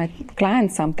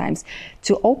clients sometimes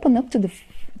to open up to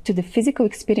the physical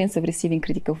experience of receiving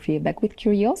critical feedback with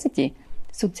curiosity.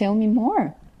 So tell me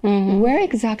more. Where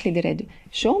exactly did I do?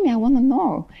 Show me, I want to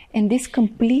know. And this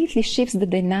completely shifts the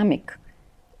dynamic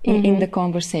in the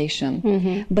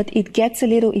conversation. But it takes a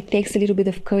little bit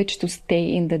of courage to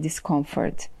stay in the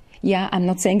discomfort. Yeah, I'm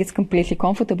not saying it's completely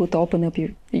comfortable to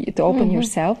open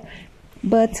yourself,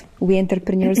 but we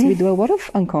entrepreneurs, we do a lot of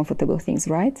uncomfortable things,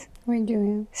 right? We do,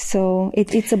 yeah. So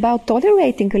it's about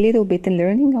tolerating a little bit and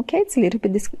learning, okay, it's a little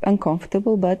bit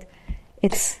uncomfortable, but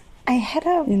it's...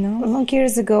 long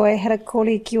years ago, I had a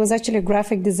colleague, he was actually a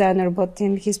graphic designer, but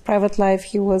in his private life,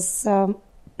 he was,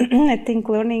 I think,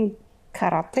 learning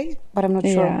karate, but I'm not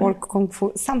sure, or kung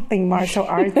fu, something martial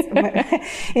arts.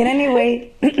 In any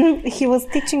way, he was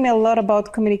teaching me a lot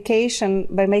about communication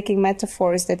by making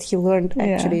metaphors that he learned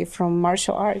actually from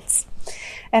martial arts.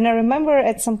 And I remember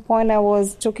at some point I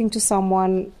was talking to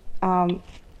someone,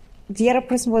 the other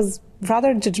person was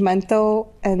rather judgmental,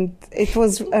 and it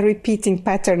was a repeating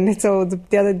pattern. So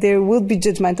the other day would be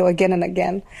judgmental again and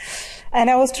again. And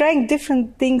I was trying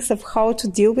different things of how to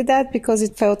deal with that, because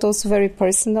it felt also very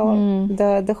personal,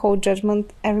 the whole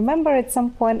judgment. I remember at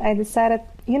some point I decided,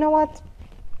 you know what?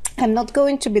 I'm not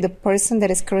going to be the person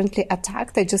that is currently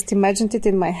attacked. I just imagined it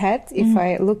in my head. If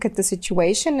I look at the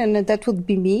situation, and that would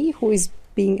be me who is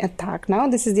being attacked now.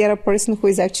 This is the other person who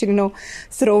is actually,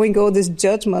 throwing all this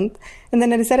judgment. And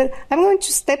then I decided I'm going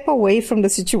to step away from the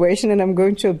situation and I'm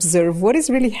going to observe what is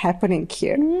really happening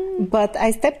here. But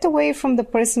I stepped away from the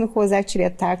person who was actually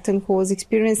attacked and who was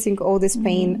experiencing all this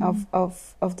pain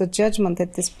of the judgment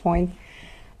at this point.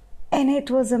 And it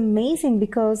was amazing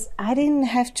because I didn't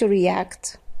have to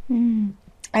react.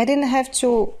 I didn't have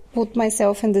to put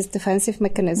myself in this defensive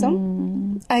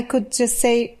mechanism. I could just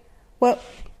say, well,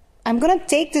 I'm going to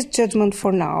take this judgment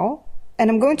for now, and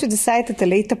I'm going to decide at a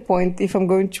later point if I'm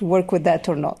going to work with that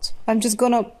or not. I'm just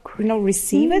going to,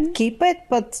 receive it, keep it,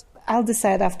 but I'll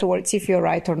decide afterwards if you're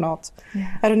right or not.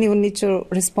 Yeah. I don't even need to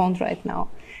respond right now.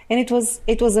 And it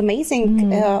was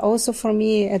amazing also for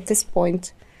me at this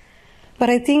point. But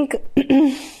I think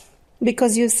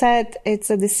because you said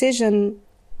it's a decision,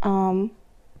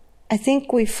 I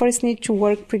think we first need to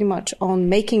work pretty much on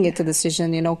making it a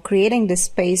decision, creating the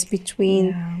space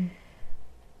between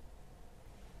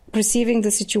perceiving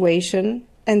the situation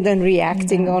and then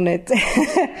reacting on it.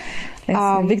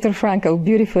 Viktor Frankl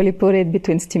beautifully put it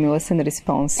between stimulus and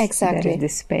response. Exactly. There is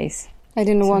this space. I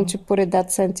didn't want to put it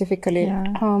that scientifically.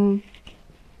 Yeah.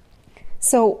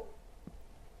 So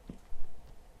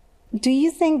do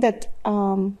you think that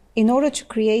in order to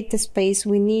create the space,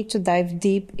 we need to dive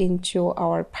deep into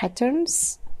our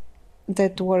patterns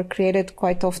that were created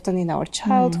quite often in our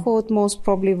childhood, most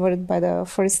probably were by the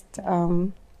first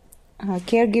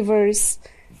caregivers,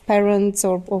 parents,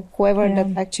 or whoever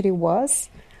that actually was?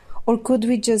 Or could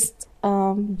we just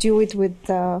do it with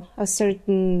a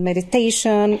certain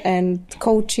meditation and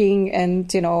coaching and,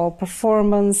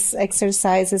 performance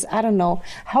exercises? I don't know.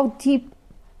 How deep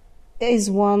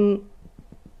is one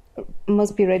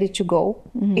must be ready to go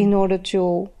in order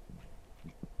to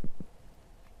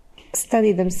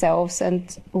study themselves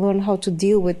and learn how to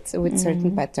deal with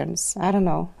certain patterns? I don't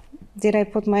know. Did I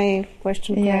put my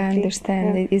question correctly? Yeah, I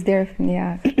understand. Yeah. Is there,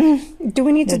 Do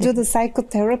we need to do the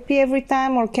psychotherapy every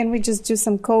time, or can we just do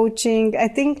some coaching? I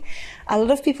think a lot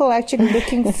of people are actually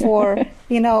looking for,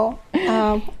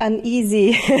 an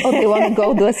easy... Oh, they want to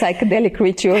go do a psychedelic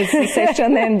rituals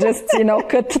session and just,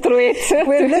 cut through it.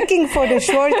 We're looking for the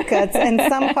shortcuts, and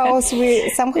somehow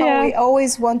we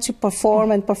always want to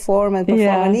perform.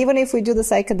 Yeah. And even if we do the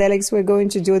psychedelics, we're going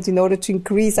to do it in order to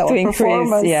increase our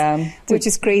performance, which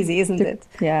is crazy, isn't it?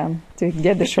 Yeah, to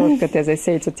get the shortcut, as I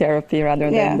say, to therapy rather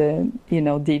than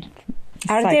the, deep.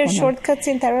 Are there shortcuts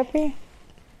in therapy?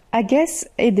 I guess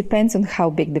it depends on how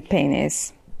big the pain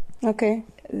is. Okay.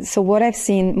 So what I've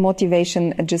seen,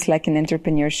 motivation, just like in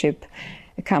entrepreneurship,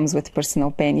 comes with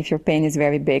personal pain. If your pain is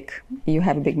very big, you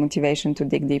have a big motivation to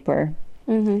dig deeper.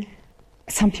 Mm-hmm.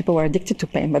 Some people are addicted to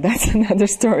pain, but that's another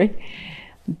story.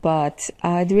 But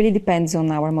it really depends on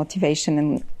our motivation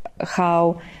and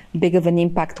how big of an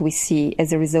impact we see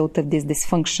as a result of this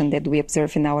dysfunction that we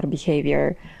observe in our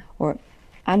behavior. Or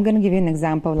I'm going to give you an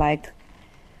example. Like,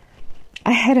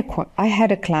 I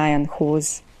had a client who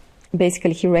was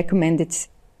basically,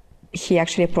 he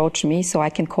actually approached me so I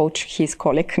can coach his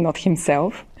colleague, not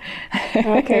himself.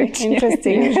 Okay,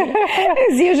 interesting.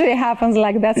 It usually happens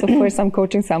like that. So first I'm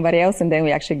coaching somebody else and then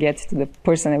we actually get to the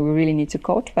person that we really need to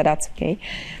coach, but that's okay.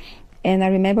 And I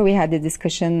remember we had a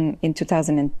discussion in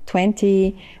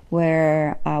 2020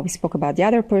 where we spoke about the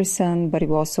other person, but we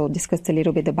also discussed a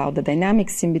little bit about the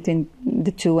dynamics in between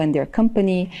the two and their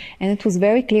company. And it was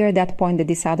very clear at that point that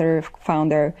this other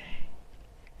founder,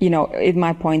 in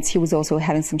my points, he was also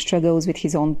having some struggles with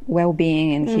his own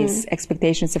well-being and his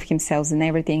expectations of himself and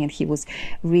everything. And he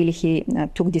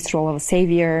took this role of a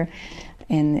savior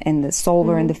and the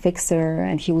solver and the fixer,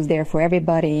 and he was there for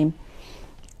everybody.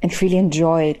 And really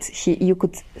enjoyed. You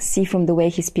could see from the way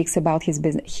he speaks about his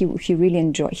business. He really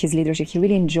enjoyed his leadership. He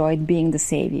really enjoyed being the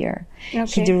savior.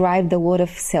 Okay. He derived a lot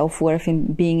of self-worth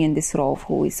in being in this role,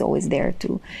 who is always there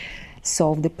to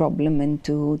solve the problem and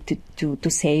to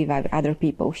save other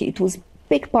people. It was a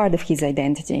big part of his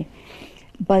identity.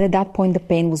 But at that point, the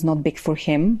pain was not big for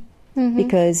him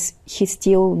because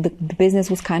the business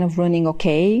was kind of running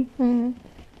okay.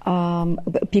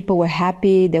 People were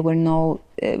happy. There were no.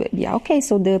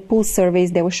 So the pulse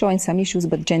surveys, they were showing some issues,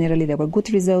 but generally there were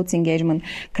good results, engagement,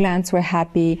 clients were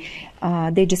happy.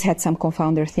 They just had some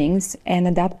confounder things. And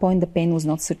at that point, the pain was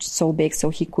not so big, so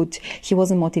he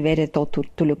wasn't motivated at all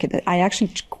to look at it. I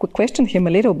actually questioned him a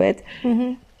little bit.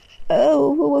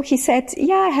 Well, he said,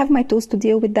 I have my tools to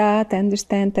deal with that. I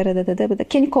understand.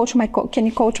 Can you coach my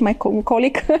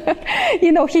colleague?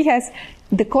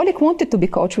 The colleague wanted to be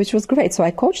coached, which was great. So I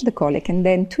coached the colleague. And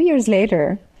then 2 years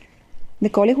later, the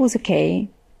colleague was okay.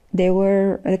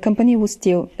 The company was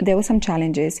there were some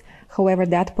challenges. However,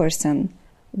 that person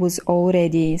was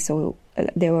already,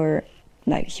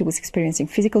 he was experiencing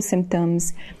physical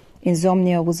symptoms.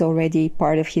 Insomnia was already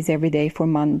part of his everyday for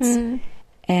months.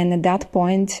 And at that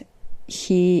point,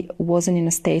 he wasn't in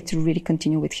a state to really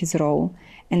continue with his role.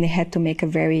 And they had to make a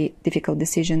very difficult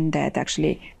decision that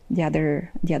actually the other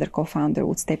co-founder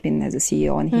would step in as a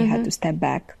CEO and he had to step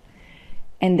back.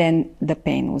 And then the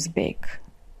pain was big,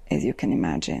 as you can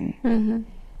imagine.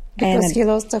 Because he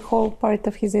lost a whole part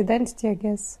of his identity, I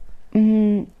guess.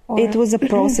 It was a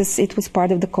process. It was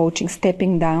part of the coaching,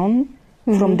 stepping down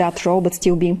from that role, but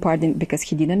still being part because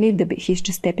he didn't leave he's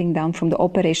just stepping down from the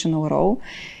operational role.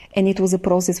 And it was a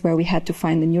process where we had to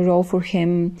find a new role for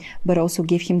him, but also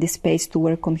give him the space to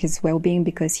work on his well-being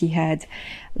because he had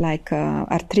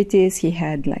arthritis, he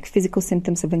had physical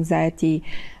symptoms of anxiety,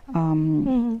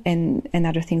 and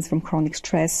other things from chronic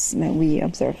stress that we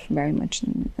observe very much,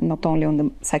 not only on the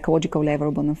psychological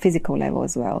level, but on the physical level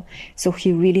as well. So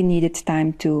he really needed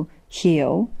time to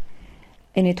heal.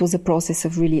 And it was a process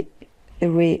of really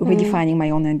redefining my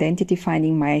own identity,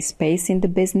 finding my space in the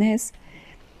business.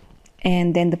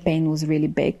 And then the pain was really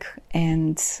big,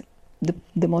 and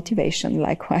the motivation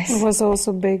likewise. It was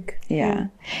also big. Yeah.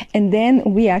 And then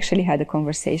we actually had a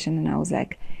conversation, and I was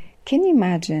like, can you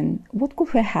imagine what could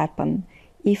have happened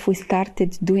if we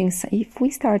started doing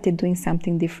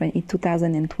something different in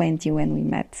 2020 when we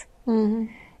met? Mm-hmm.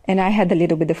 And I had a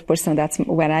little bit of personal, that's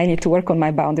when I need to work on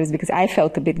my boundaries, because I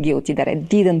felt a bit guilty that I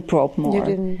didn't probe more. You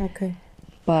didn't, okay.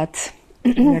 But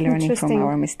we're learning from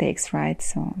our mistakes, right?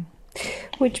 So,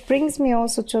 which brings me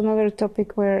also to another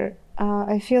topic where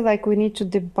I feel like we need to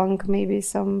debunk maybe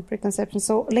some preconceptions.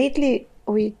 So lately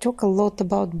we talk a lot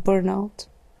about burnout.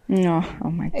 No, oh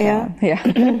my God. Yeah.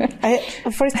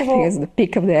 First of all, I think it's the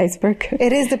peak of the iceberg.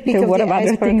 It is the peak of the iceberg. What about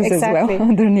other things exactly. as well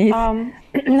underneath?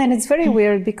 And it's very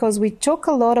weird because we talk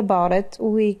a lot about it.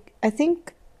 I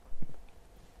think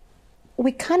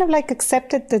we kind of like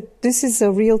accepted that this is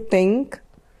a real thing.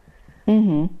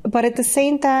 Mm-hmm. But at the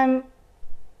same time,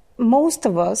 most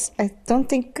of us, I don't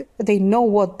think they know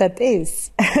what that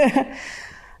is. I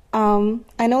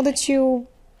know that you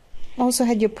also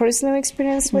had your personal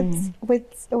experience with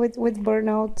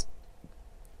burnout.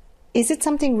 Is it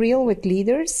something real with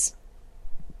leaders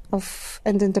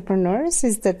and entrepreneurs?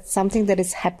 Is that something that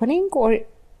is happening, or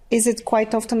is it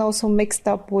quite often also mixed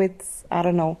up with, I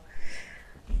don't know,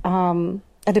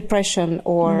 a depression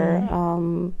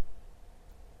or?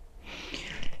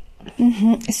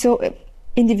 So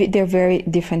they're very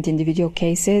different individual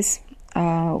cases.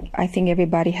 I think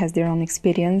everybody has their own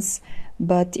experience.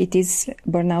 But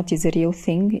burnout is a real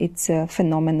thing. It's a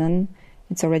phenomenon.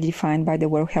 It's already defined by the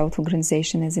World Health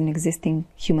Organization as an existing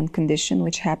human condition,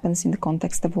 which happens in the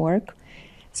context of work.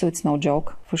 So it's no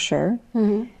joke, for sure.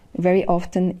 Mm-hmm. Very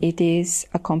often it is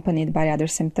accompanied by other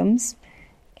symptoms.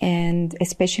 And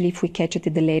especially if we catch it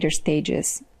at the later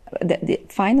stages. The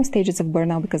final stages of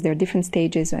burnout, because there are different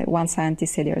stages. One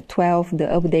scientist said there are 12. The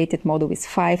updated model is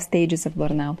 5 stages of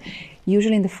burnout.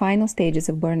 Usually in the final stages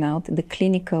of burnout,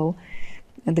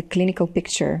 the clinical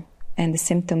picture and the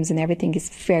symptoms and everything is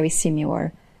very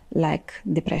similar, like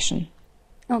depression.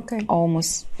 Okay.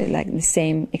 Almost like the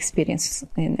same experience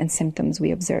and symptoms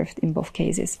we observed in both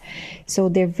cases. So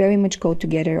they very much go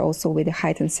together also with a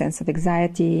heightened sense of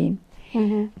anxiety,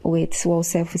 with low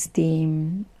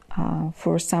self-esteem.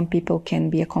 For some people can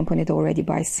be accompanied already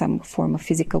by some form of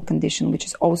physical condition, which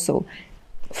is also,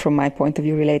 from my point of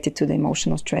view, related to the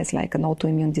emotional stress, like an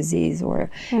autoimmune disease or,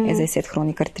 as I said,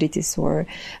 chronic arthritis or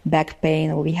back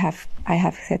pain. I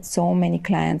have had so many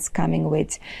clients coming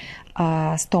with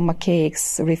stomach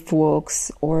aches, reflux,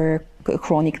 or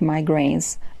chronic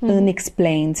migraines,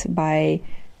 unexplained by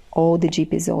all the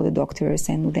GPs, all the doctors,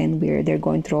 and then they're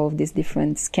going through all of these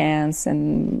different scans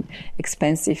and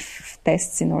expensive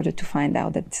tests in order to find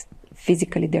out that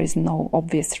physically there is no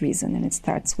obvious reason, and it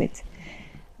starts with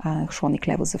chronic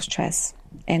levels of stress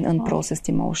and unprocessed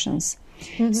emotions.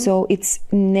 Mm-hmm. So it's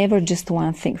never just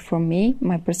one thing. For me,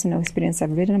 my personal experience,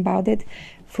 I've written about it.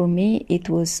 For me, it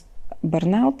was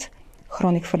burnout,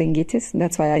 chronic pharyngitis.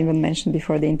 That's why I even mentioned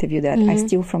before the interview that I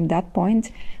still, from that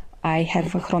point, I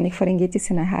have a chronic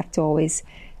pharyngitis and I have to always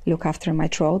look after my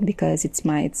throat because it's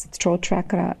throat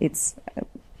chakra. It's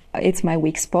my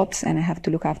weak spot and I have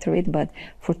to look after it. But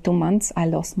for 2 months, I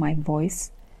lost my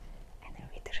voice.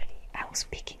 I was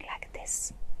speaking like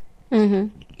this.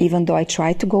 Mm-hmm. Even though I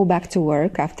tried to go back to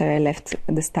work after I left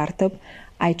the startup,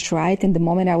 I tried, and the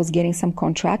moment I was getting some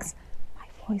contracts, my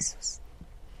voice was,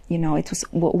 it was,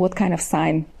 what kind of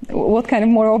sign, what kind of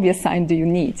more obvious sign do you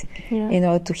need in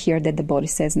order to hear that the body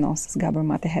says no? Gabor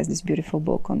Mate has this beautiful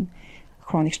book on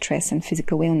chronic stress and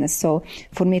physical illness. So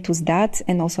for me it was that,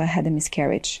 and also I had a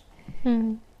miscarriage.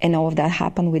 Mm-hmm. And all of that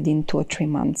happened within 2 or 3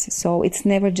 months. So it's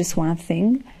never just one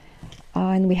thing.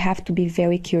 And we have to be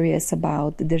very curious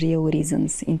about the real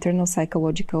reasons, internal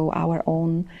psychological, our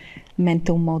own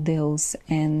mental models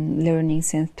and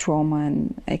learnings and trauma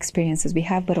and experiences we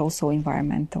have, but also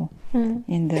environmental.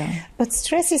 But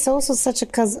stress is also such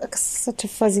a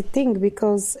fuzzy thing,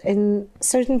 because in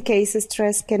certain cases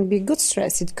stress can be good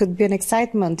stress. It could be an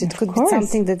excitement. It could be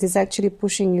something that is actually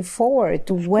pushing you forward.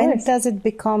 When does it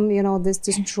become, this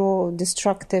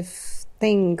destructive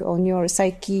thing on your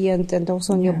psyche and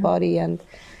also on your body? And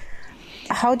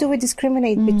how do we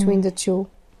discriminate between the two?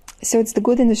 So it's the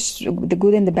good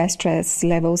and the bad stress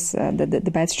levels.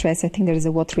 The bad stress, I think there is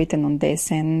a lot written on this,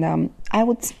 and I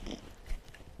would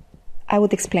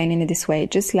explain it this way.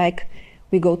 Just like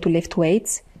we go to lift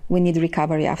weights, we need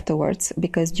recovery afterwards,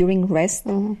 because during rest,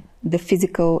 the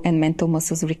physical and mental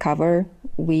muscles recover.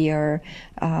 We are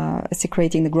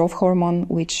secreting the growth hormone,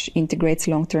 which integrates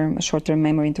short-term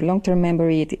memory into long-term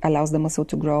memory. It allows the muscle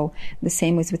to grow. The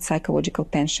same is with psychological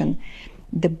tension.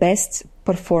 The best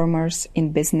performers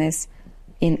in business,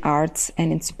 in arts,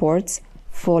 and in sports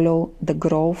follow the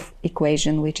growth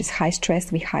equation, which is high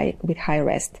stress with high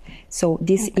rest. So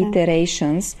these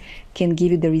iterations can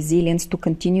give you the resilience to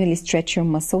continually stretch your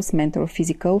muscles, mental or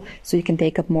physical, so you can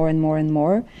take up more and more and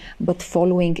more. But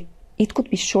following, it could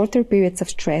be shorter periods of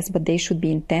stress, but they should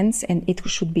be intense, and it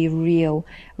should be real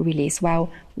release.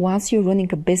 While once you're running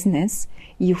a business,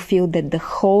 you feel that the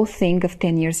whole thing of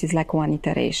 10 years is like one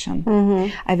iteration.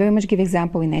 I very much give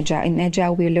example in Agile. In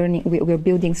Agile, we're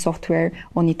building software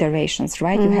on iterations,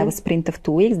 right? You have a sprint of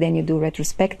 2 weeks, then you do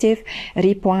retrospective,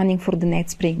 replanning for the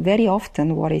next sprint. Very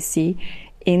often what I see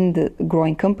in the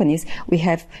growing companies, we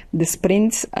have the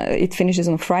sprints, it finishes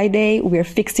on Friday, we're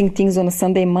fixing things on a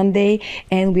Sunday, Monday,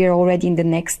 and we're already in the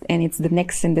next, and it's the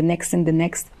next and the next and the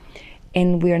next.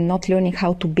 And we are not learning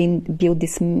how to build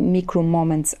these micro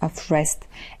moments of rest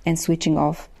and switching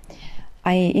off.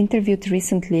 I interviewed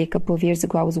recently, a couple of years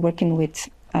ago, I was working with,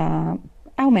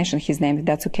 I'll mention his name, if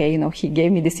that's okay. You know, he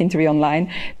gave me this interview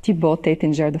online, Thibaut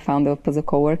Taittinger, the founder of Puzzle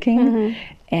Co-working.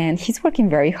 And he's working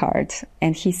very hard.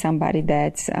 And he's somebody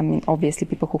that, I mean, obviously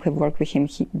people who have worked with him,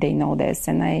 they know this.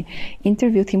 And I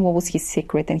interviewed him, what was his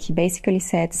secret? And he basically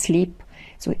said sleep.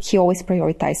 So he always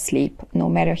prioritized sleep, no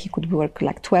matter he could work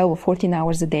like 12 or 14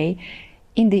 hours a day.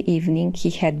 In the evening,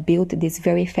 he had built this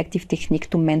very effective technique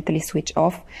to mentally switch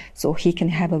off so he can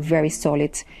have a very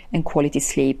solid and quality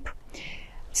sleep.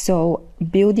 So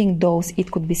building those, it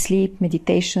could be sleep,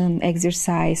 meditation,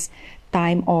 exercise,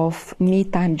 time off, me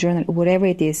time, journal, whatever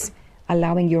it is,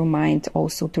 allowing your mind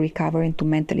also to recover and to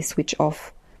mentally switch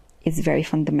off is very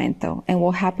fundamental. And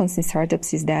what happens in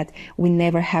startups is that we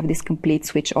never have this complete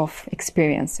switch off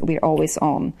experience. We're always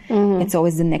on. It's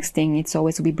always the next thing. It's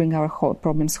always we bring our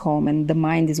problems home and the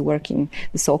mind is working,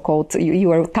 the so-called, you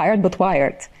are tired but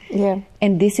wired. Yeah.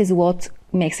 And this is what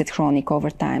makes it chronic over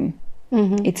time.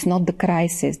 It's not the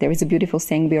crisis. There is a beautiful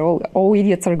saying, we're all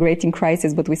idiots are great in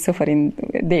crisis, but we suffer in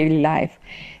daily life.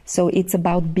 So it's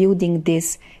about building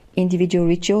these individual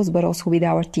rituals, but also with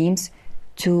our teams,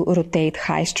 to rotate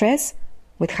high stress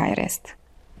with high rest.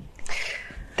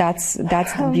 That's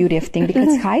the beauty of thing,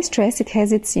 because high stress, it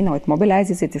has its, it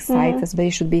mobilizes, it excites us, but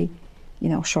it should be,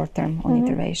 short term on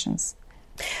iterations.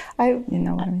 I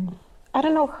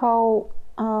don't know how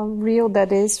real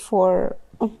that is for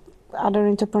other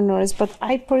entrepreneurs, but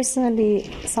I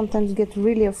personally sometimes get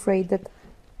really afraid that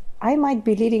I might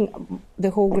be leading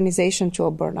the whole organization to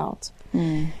a burnout.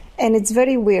 And it's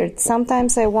very weird.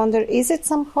 Sometimes I wonder, is it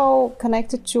somehow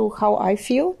connected to how I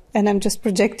feel and I'm just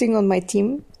projecting on my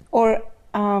team? Or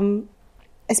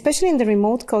especially in the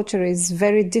remote culture, it's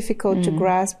very difficult to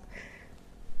grasp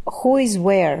who is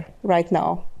where right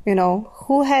now.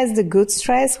 Who has the good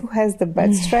stress, who has the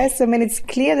bad stress. I mean, it's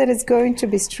clear that it's going to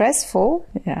be stressful.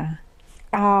 Yeah.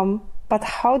 But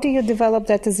how do you develop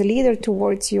that as a leader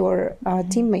towards your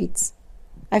teammates?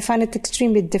 I find it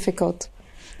extremely difficult.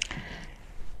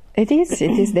 It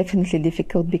is definitely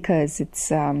difficult because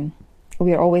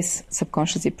we are always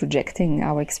subconsciously projecting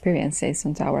our experiences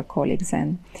onto our colleagues.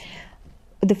 And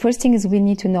the first thing is we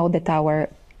need to know that our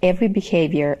every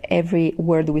behavior, every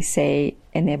word we say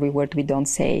and every word we don't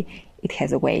say, it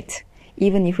has a weight.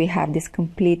 Even if we have this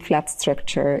complete flat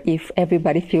structure, if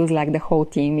everybody feels like the whole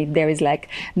team, if there is like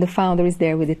the founder is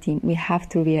there with the team, we have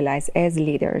to realize as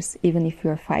leaders, even if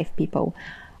we are 5 people,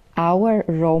 our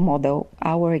role model,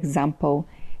 our example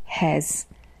has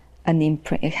an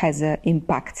imprint, it has an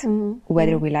impact,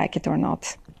 whether we like it or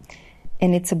not.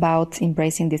 And it's about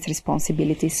embracing this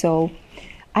responsibility. So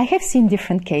I have seen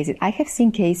different cases. I have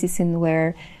seen cases in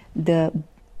where the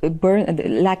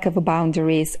lack of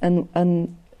boundaries,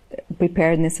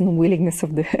 unpreparedness and unwillingness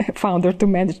of the founder to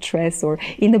manage stress or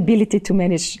inability to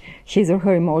manage his or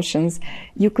her emotions,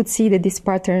 you could see that this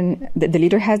pattern, the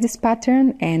leader has this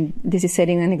pattern, and this is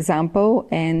setting an example,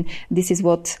 and this is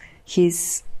what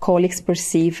his colleagues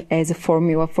perceive as a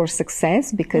formula for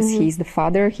success, because he's the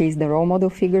father, he's the role model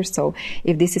figure. So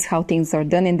if this is how things are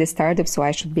done in the startup, so I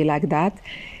should be like that.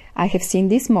 I have seen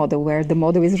this model where the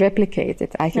model is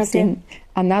replicated. I have seen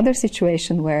another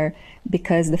situation where,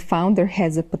 because the founder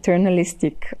has a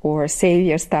paternalistic or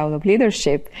savior style of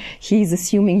leadership, he's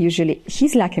assuming usually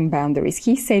he's lacking boundaries.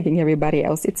 He's saving everybody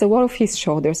else. It's a lot of his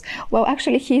shoulders. Well,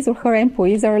 actually, his or her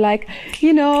employees are like,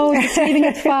 leaving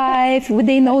at 5.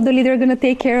 They know the leader is going to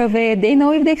take care of it. They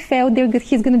know if they fail,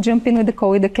 he's going to jump in with the call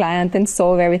with the client and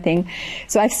solve everything.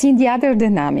 So I've seen the other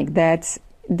dynamic that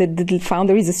the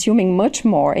founder is assuming much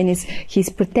more, and he's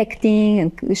protecting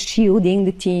and shielding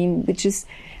the team, which is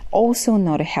also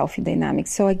not a healthy dynamic.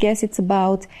 So I guess it's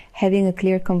about having a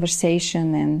clear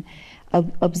conversation and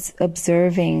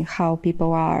observing how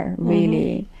people are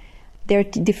really there are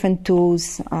different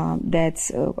tools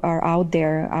that are out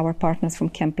there. Our partners from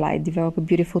Camp Light develop a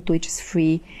beautiful tool which is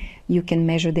free. You can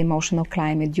measure the emotional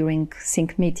climate during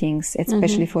sync meetings,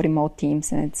 especially for remote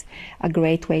teams. And it's a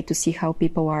great way to see how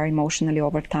people are emotionally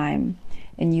over time,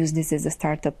 and use this as a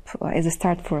start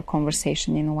for a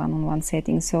conversation in a one-on-one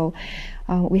setting. So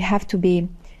we have to be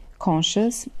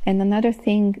conscious. And another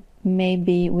thing,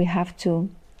 maybe we have to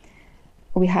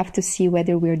see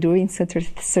whether we're doing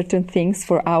certain things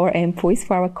for our employees,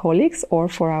 for our colleagues, or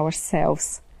for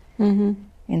ourselves.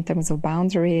 In terms of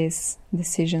boundaries,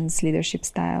 decisions, leadership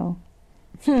style.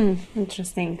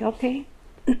 Interesting. Okay.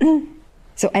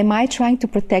 So am I trying to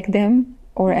protect them,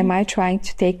 or am I trying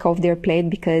to take off their plate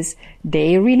because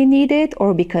they really need it,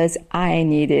 or because I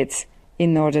need it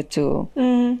in order to...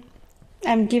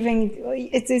 I'm giving...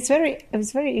 It's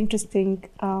very interesting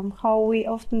how we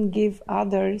often give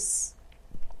others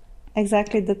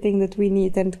exactly the thing that we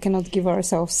need and cannot give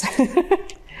ourselves.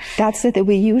 That's it.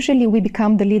 We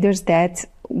become the leaders that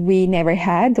we never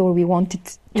had or we wanted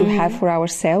to have for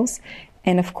ourselves.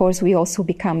 And of course, we also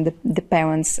become the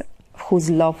parents whose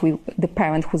love we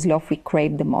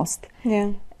crave the most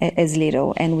as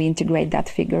little. And we integrate that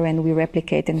figure and we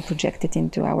replicate and project it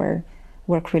into our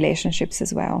work relationships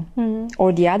as well.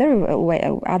 Or the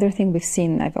other thing we've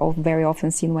seen, I've very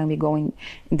often seen when we go in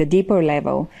the deeper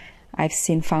level, I've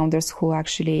seen founders who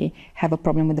actually have a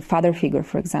problem with the father figure,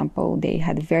 for example. They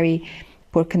had very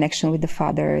poor connection with the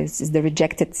father. It's the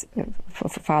rejected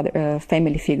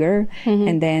family figure.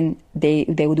 And then they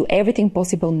would do everything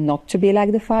possible not to be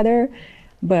like the father.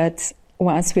 But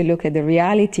once we look at the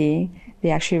reality,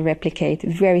 they actually replicate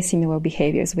very similar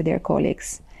behaviors with their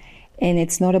colleagues. And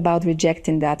it's not about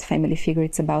rejecting that family figure.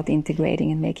 It's about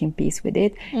integrating and making peace with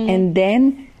it. And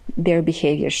then their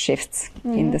behavior shifts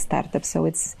in the startup. So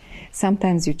it's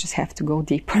sometimes you just have to go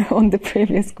deeper on the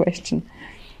previous question.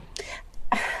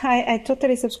 I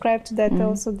totally subscribe to that.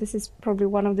 Also, this is probably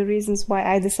one of the reasons why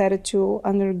I decided to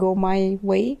undergo my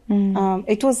way.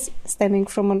 It was stemming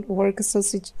from a work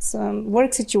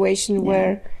situation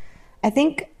where I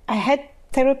think I had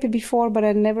therapy before, but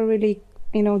I never really,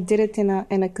 did it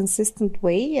in a consistent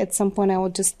way. At some point, I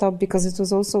would just stop because it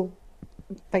was also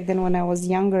back then when I was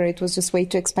younger, it was just way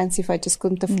too expensive. I just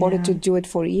couldn't afford it to do it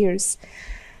for years.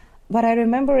 But I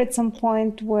remember at some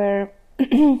point where,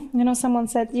 someone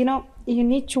said, you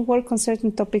need to work on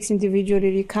certain topics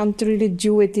individually. You can't really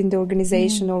do it in the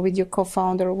organization or with your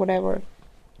co-founder or whatever.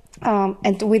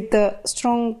 And with the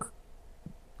strong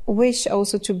wish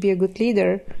also to be a good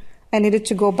leader, I needed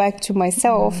to go back to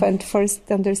myself and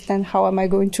first understand how am I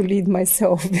going to lead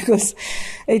myself, because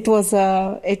it was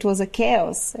a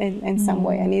chaos in some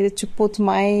way. I needed to put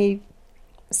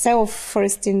myself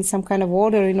first in some kind of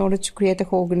order in order to create a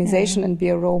whole organization and be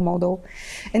a role model.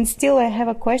 And still, I have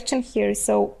a question here.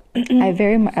 So I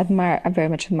very much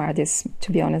admire this,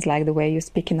 to be honest, like the way you're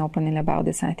speaking openly about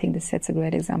this. I think this sets a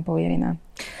great example, Irina.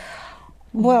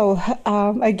 Well,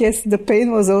 I guess the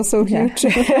pain was also huge.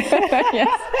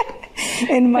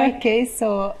 In my case,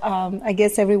 so I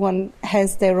guess everyone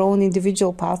has their own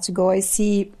individual path to go. I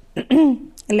see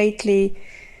lately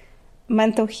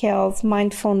mental health,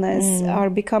 mindfulness are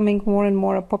becoming more and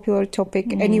more a popular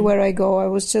topic anywhere I go. I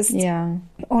was just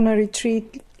on a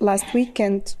retreat last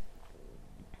weekend,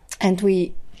 and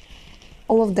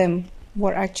all of them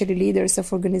were actually leaders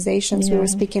of organizations. We were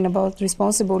speaking about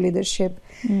responsible leadership.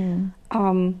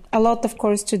 A lot, of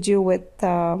course, to do with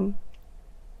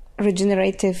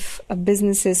regenerative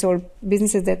businesses or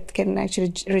businesses that can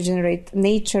actually regenerate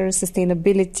nature,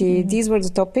 sustainability. These were the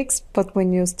topics. But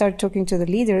when you start talking to the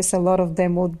leaders, a lot of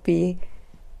them would be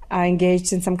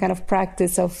engaged in some kind of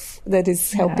practice that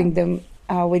is helping them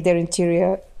with their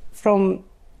interior, from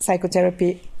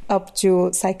psychotherapy up to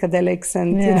psychedelics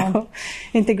and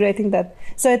integrating that.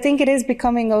 So I think it is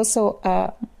becoming also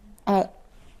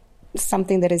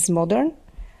something that is modern.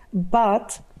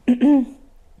 But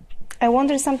I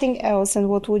wonder something else, and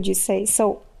what would you say?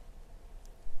 So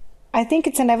I think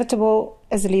it's inevitable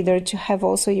as a leader to have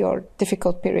also your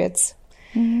difficult periods.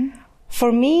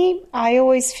 For me, I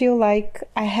always feel like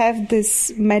I have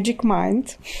this magic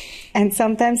mind, and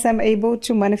sometimes I'm able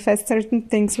to manifest certain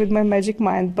things with my magic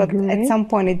mind, but at some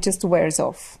point it just wears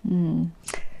off.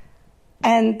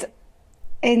 And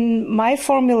in my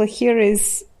formula here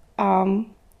is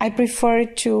I prefer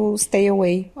to stay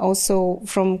away also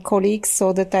from colleagues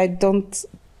so that I don't...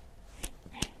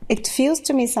 It feels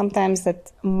to me sometimes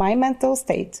that my mental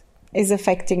state is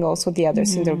affecting also the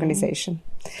others in the organization.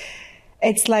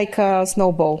 It's like a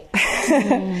snowball.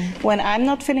 When I'm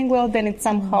not feeling well, then it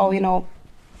somehow,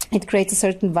 it creates a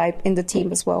certain vibe in the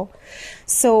team as well.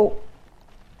 So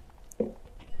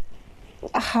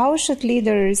how should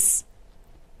leaders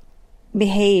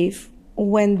behave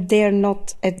when they're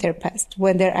not at their best,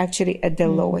 when they're actually at their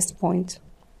lowest point?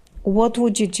 What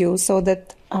would you do so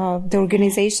that the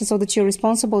organization, so that you're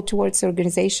responsible towards the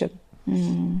organization?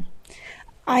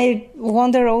 I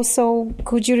wonder also,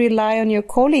 could you rely on your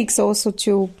colleagues also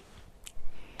to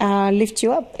lift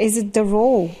you up? Is it the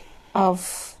role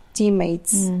of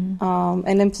teammates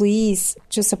and employees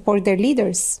to support their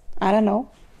leaders? I don't know.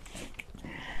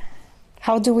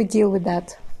 How do we deal with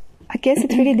that? I guess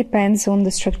it really depends on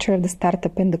the structure of the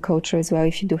startup and the culture as well.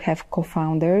 If you do have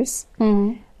co-founders,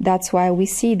 that's why we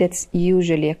see that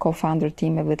usually a co-founder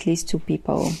team of at least 2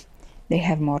 people, they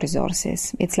have more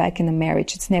resources. It's like in a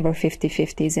marriage, it's never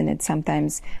 50-50, isn't it?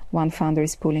 Sometimes one founder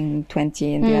is pulling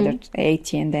 20 and the other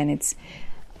 80, and then it's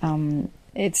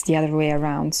the other way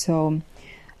around. So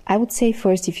I would say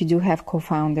first, if you do have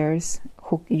co-founders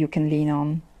who you can lean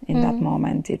on in that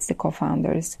moment, it's the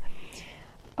co-founders.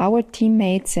 Our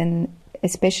teammates, and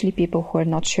especially people who are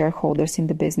not shareholders in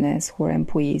the business, who are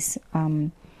employees,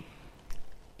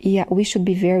 we should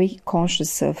be very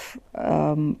conscious of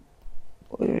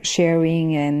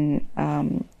sharing and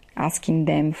asking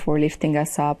them for lifting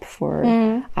us up for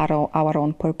our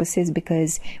own purposes,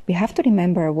 because we have to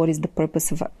remember what is the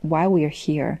purpose of why we are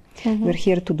here. We're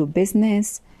here to do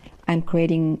business. I'm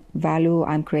creating value.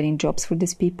 I'm creating jobs for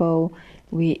these people.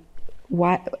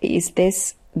 Why is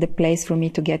this the place for me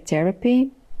to get therapy?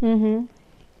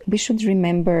 We should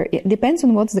remember, it depends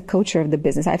on what's the culture of the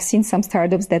business. I've seen some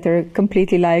startups that are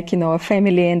completely like, a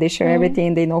family, and they share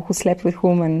everything. They know who slept with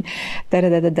whom and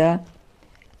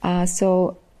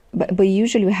But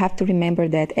usually we have to remember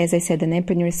that, as I said, an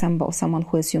entrepreneur is someone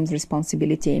who assumes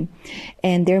responsibility.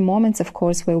 And there are moments, of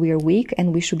course, where we are weak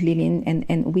and we should lean in,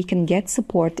 and we can get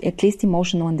support, at least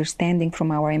emotional understanding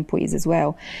from our employees as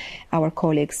well, our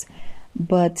colleagues.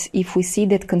 But if we see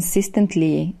that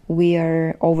consistently we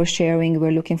are oversharing,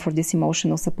 we're looking for this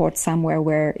emotional support somewhere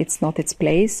where it's not its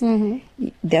place,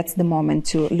 that's the moment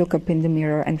to look up in the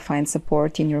mirror and find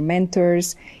support in your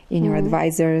mentors, in your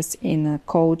advisors, in a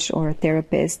coach or a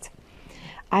therapist.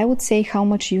 I would say how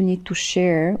much you need to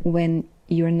share when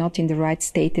you're not in the right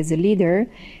state as a leader.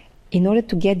 In order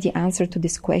to get the answer to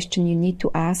this question, you need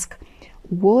to ask,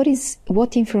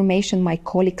 what information my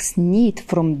colleagues need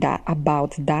from that,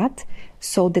 about that,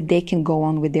 so that they can go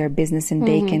on with their business and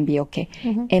they can be okay.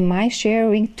 Am I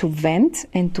sharing to vent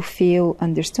and to feel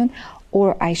understood,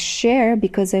 or I share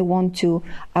because I want to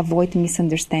avoid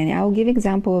misunderstanding? I'll give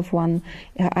example of one.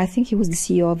 I think he was the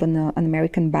CEO of an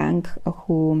American bank,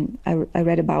 who I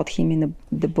read about him in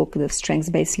the book, The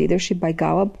Strengths-Based Leadership by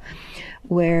Gallup,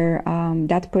 where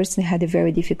that person had a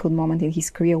very difficult moment in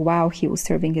his career while he was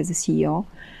serving as a CEO.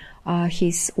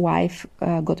 His wife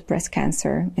got breast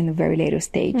cancer in a very later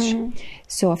stage.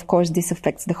 So, of course, this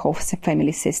affects the whole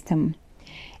family system.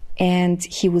 And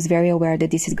he was very aware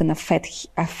that this is going to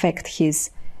affect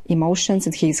his emotions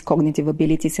and his cognitive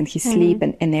abilities and his sleep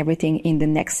and everything in the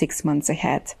next 6 months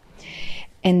ahead.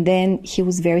 And then he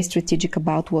was very strategic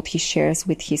about what he shares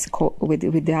with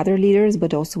with the other leaders,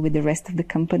 but also with the rest of the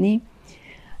company,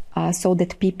 so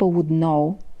that people would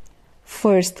know,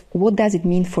 first, what does it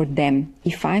mean for them?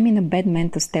 If I'm in a bad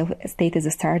mental state as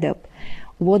a startup,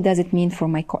 what does it mean for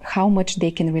how much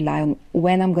they can rely on,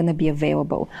 when I'm going to be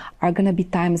available? Are going to be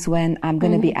times when I'm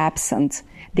going to be absent?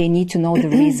 They need to know the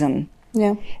reason.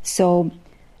 So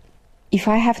if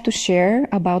I have to share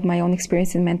about my own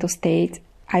experience in mental state,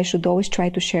 I should always try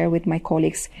to share with my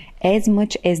colleagues as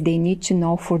much as they need to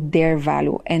know for their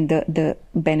value and the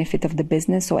benefit of the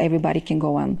business, so everybody can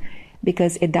go on.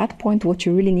 Because at that point, what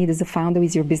you really need as a founder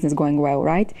is your business going well,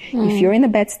 right? If you're in a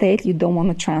bad state, you don't want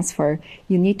to transfer.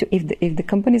 You need to, if the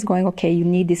company is going okay, you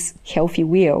need this healthy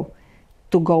will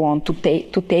to go on, to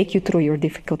take you through your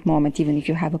difficult moment, even if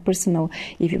you have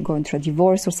if you're going through a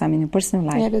divorce or something in your personal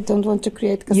life. Yeah, they don't want to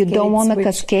create cascades. You don't want to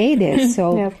cascade it.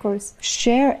 So yeah, of course.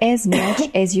 Share as much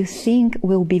as you think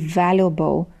will be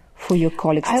valuable for your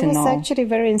colleagues to know. I was actually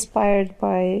very inspired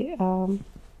by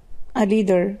a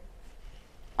leader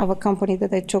of a company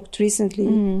that I talked recently,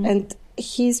 and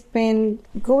he's been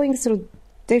going through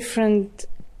different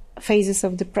phases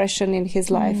of depression in his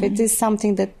life. It is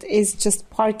something that is just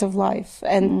part of life,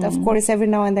 and of course every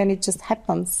now and then it just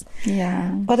happens.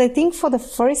 But I think for the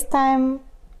first time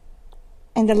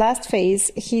in the last phase,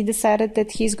 he decided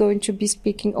that he's going to be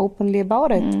speaking openly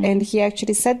about it. And he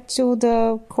actually said to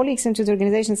the colleagues and to the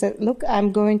organization, said, look,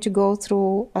 I'm going to go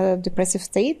through a depressive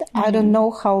state. I don't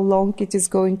know how long it is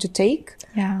going to take,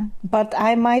 but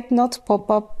I might not pop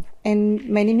up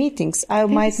in many meetings. I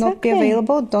might not be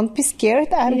available. Don't be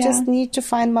scared. I just need to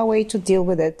find my way to deal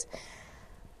with it.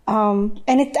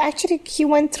 And it actually, he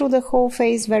went through the whole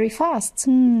phase very fast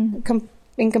in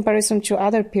comparison to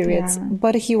other periods,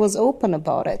 but he was open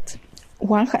about it.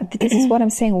 This is what I'm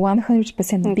saying,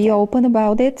 100%. Okay. Be open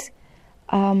about it,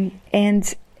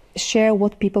 and share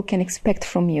what people can expect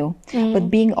from you. But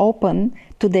being open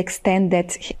to the extent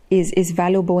that is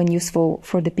valuable and useful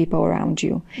for the people around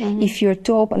you. If you're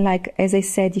too open, like as I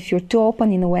said, if you're too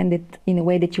open in a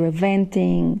way that you're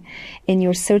venting and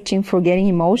you're searching for getting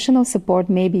emotional support,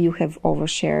 maybe you have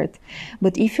overshared.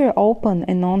 But if you're open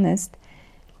and honest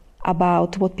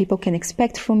about what people can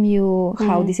expect from you,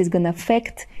 how this is going to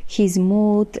affect his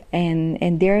mood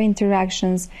and their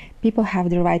interactions, people have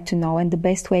the right to know. And the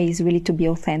best way is really to be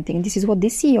authentic. And this is what the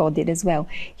CEO did as well.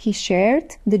 He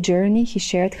shared the journey, he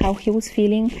shared how he was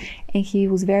feeling, and he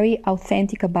was very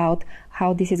authentic about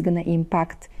how this is going to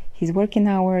impact his working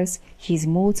hours, his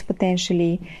moods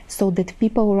potentially, so that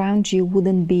people around you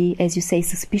wouldn't be, as you say,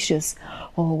 suspicious.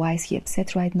 Oh, why is he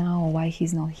upset right now? Or why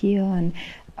he's not here? And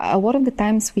a lot of the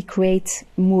times we create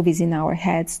movies in our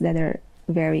heads that are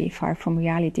very far from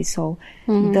reality. So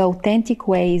the authentic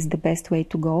way is the best way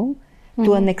to go,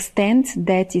 to an extent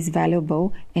that is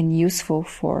valuable and useful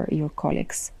for your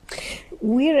colleagues.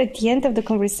 We're at the end of the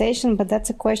conversation, but that's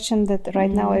a question that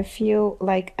right now I feel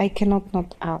like I cannot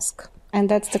not ask. And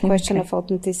that's the question of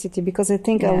authenticity, because I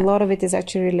think a lot of it is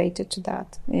actually related to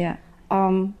that. Yeah.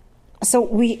 So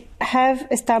we have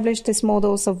established these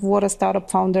models of what a startup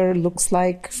founder looks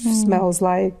like, smells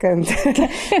like, and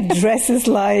dresses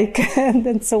like,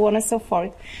 and so on and so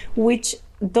forth, which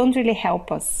don't really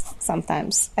help us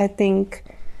sometimes. I think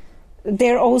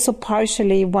they're also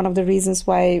partially one of the reasons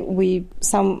why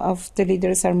some of the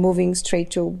leaders are moving straight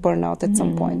to burnout at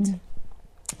some point.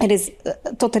 It is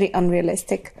totally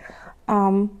unrealistic.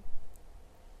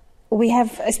 We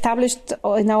have established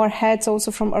in our heads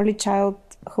also from early childhood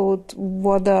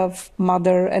what a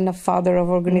mother and a father of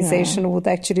organization would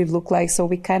actually look like. So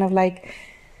we kind of like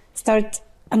start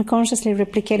unconsciously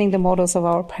replicating the models of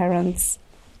our parents.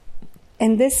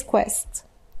 In this quest,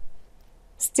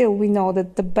 still we know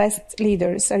that the best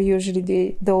leaders are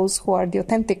usually those who are the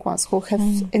authentic ones, who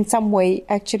have in some way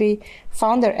actually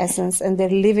found their essence and they're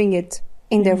living it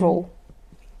in their role.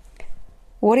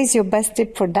 What is your best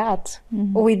tip for that?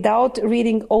 Without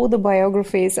reading all the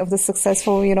biographies of the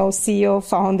successful, CEO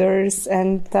founders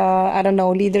and,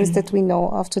 leaders that we know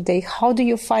of today, how do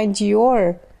you find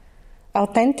your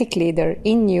authentic leader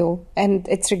in you? And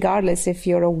it's regardless if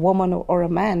you're a woman or a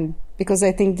man, because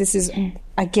I think this is,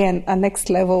 again, a next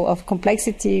level of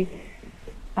complexity.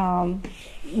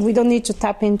 We don't need to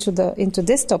tap into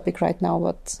this topic right now,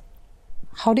 but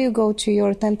how do you go to your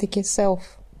authentic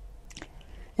self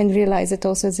and realize it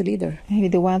also as a leader? Maybe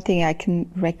the one thing I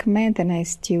can recommend, and I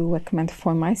still recommend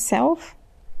for myself,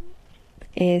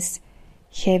 is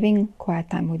having quiet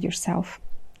time with yourself.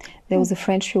 There was a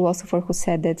French philosopher who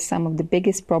said that some of the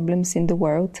biggest problems in the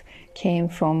world came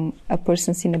from a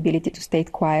person's inability to stay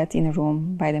quiet in a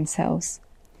room by themselves.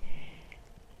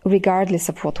 Regardless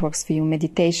of what works for you,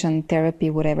 meditation,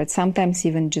 therapy, whatever, sometimes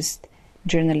even just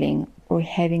journaling or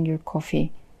having your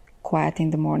coffee quiet in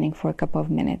the morning for a couple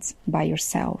of minutes by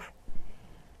yourself.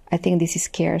 I think this is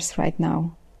scarce right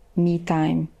now. Me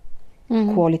time,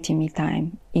 quality me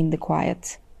time in the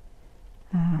quiet,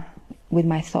 with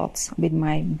my thoughts, with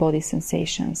my body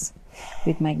sensations,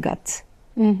 with my gut.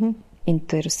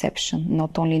 Interoception,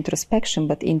 not only introspection,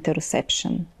 but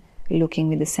interoception, looking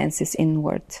with the senses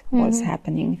inward, what's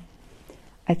happening.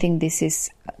 I think this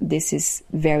is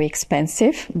very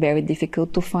expensive, very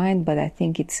difficult to find, but I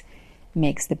think it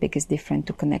makes the biggest difference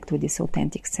to connect with this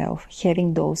authentic self.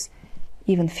 Having those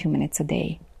even few minutes a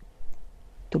day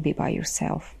to be by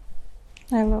yourself.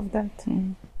 I love that.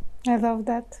 I love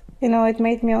that. It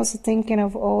made me also thinking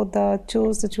of all the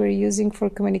tools that we're using for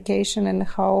communication and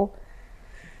how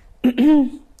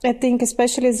I think,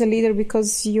 especially as a leader,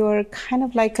 because you're kind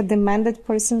of like a demanded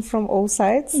person from all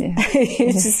sides. Yeah.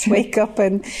 You just wake up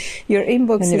and your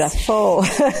inbox is full.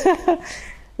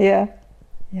 Yeah.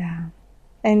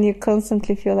 And you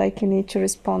constantly feel like you need to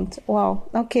respond. Wow.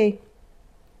 Okay.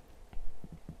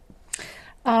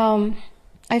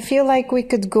 I feel like we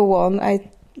could go on.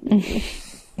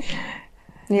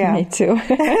 Yeah. Me too.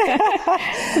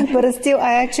 But still,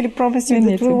 I actually promise you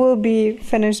that we will be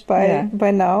finished by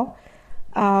now.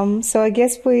 So I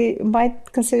guess we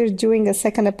might consider doing a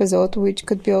second episode, which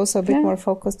could be also a bit more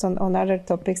focused on other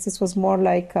topics. This was more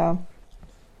like an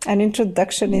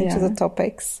introduction into the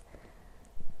topics.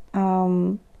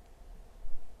 I'm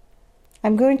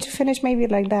going to finish maybe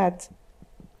like that,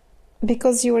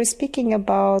 because you were speaking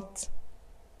about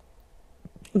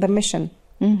the mission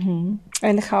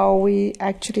and how we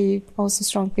actually also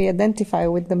strongly identify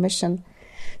with the mission.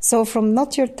 So from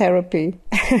NotYourTherapy,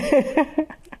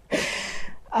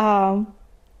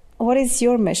 what is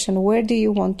your mission? Where do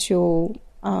you want to,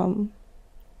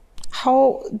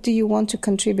 how do you want to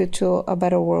contribute to a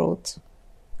better world?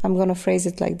 I'm going to phrase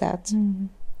it like that.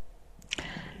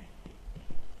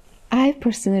 I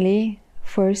personally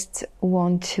first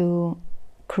want to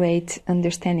create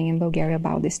understanding in Bulgaria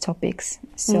about these topics.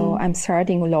 So I'm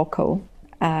starting local,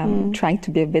 trying to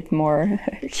be a bit more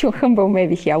humble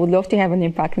maybe here. I would love to have an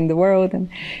impact in the world and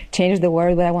change the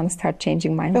world, but I want to start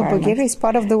changing my environment. Bulgaria is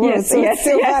part of the world, so it's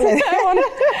still valid.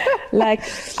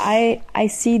 I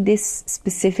see these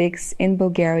specifics in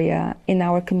Bulgaria, in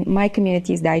my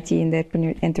community is the IT in the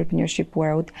entrepreneurship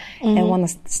world. I want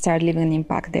to start leaving an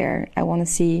impact there. I want to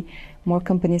see more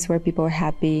companies where people are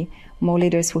happy, more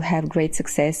leaders who have great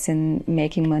success in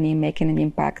making money, making an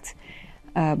impact,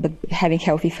 but having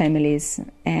healthy families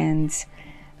and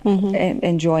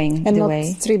enjoying and the not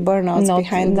way. Three burnouts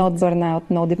behind. Not burnout,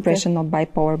 no depression, not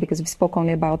bipolar, because we spoke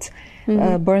only about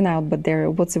burnout, but there are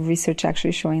lots of research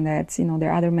actually showing that, there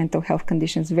are other mental health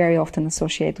conditions very often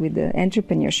associated with the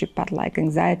entrepreneurship part, like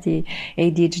anxiety,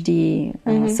 ADHD,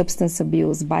 substance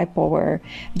abuse, bipolar.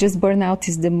 Just burnout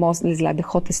is like the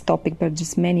hottest topic, but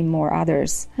just many more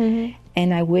others.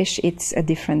 And I wish it's a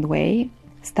different way,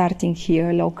 starting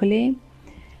here locally.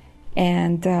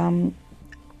 And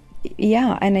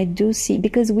and I do see,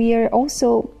 because we are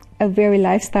also a very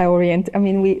lifestyle oriented. I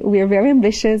mean, we are very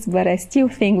ambitious, but I still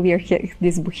think we are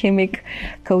this bohemic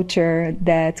culture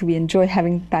that we enjoy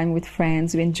having time with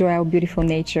friends. We enjoy our beautiful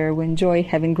nature. We enjoy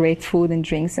having great food and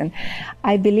drinks. And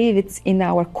I believe it's in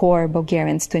our core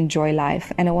Bulgarians to enjoy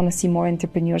life. And I want to see more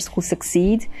entrepreneurs who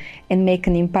succeed and make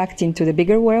an impact into the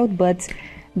bigger world, but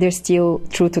they're still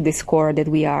true to this core that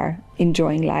we are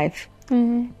enjoying life.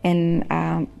 And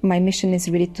my mission is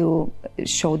really to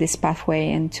show this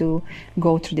pathway and to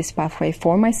go through this pathway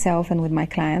for myself and with my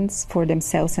clients, for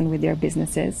themselves and with their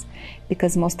businesses,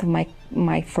 because most of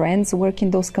my friends work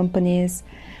in those companies.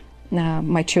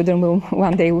 My children will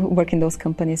one day work in those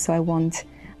companies, so I want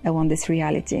this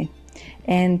reality.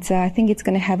 And I think it's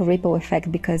going to have a ripple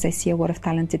effect, because I see a lot of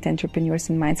talented entrepreneurs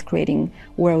and minds creating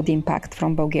world impact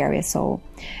from Bulgaria. So,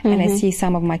 and I see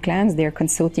some of my clients, they're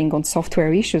consulting on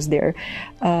software issues. Their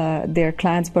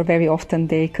clients, but very often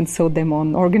they consult them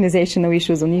on organizational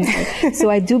issues. So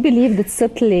I do believe that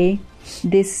subtly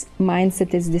this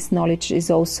mindset, this knowledge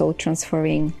is also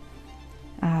transferring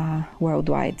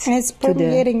worldwide. And it's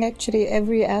permeating actually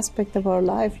every aspect of our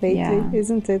life lately,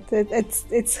 isn't it?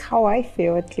 It's how I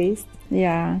feel, at least.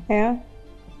 Yeah.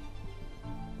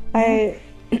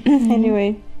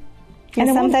 Anyway. And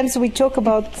sometimes we talk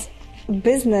about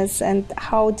business and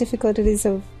how difficult it is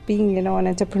of being, an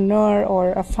entrepreneur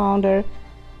or a founder.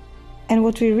 And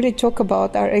what we really talk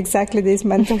about are exactly these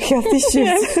mental health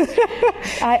issues.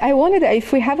 I wanted,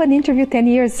 if we have an interview 10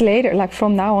 years later, like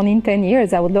from now on in 10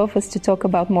 years, I would love us to talk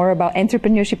more about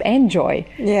entrepreneurship and joy.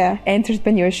 Yeah.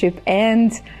 Entrepreneurship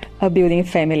and building a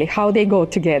family, how they go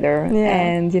together. Yeah.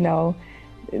 And,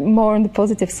 more on the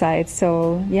positive side.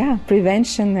 So,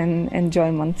 prevention and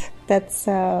enjoyment. That's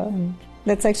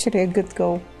actually a good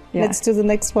goal. Yeah. Let's do the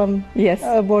next one. Yes.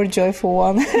 A more joyful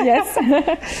one. Yes.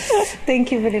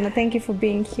 Thank you, Velina. Thank you for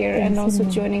being here and also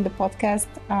joining the podcast.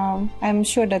 I'm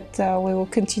sure that we will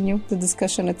continue the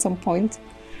discussion at some point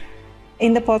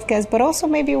in the podcast, but also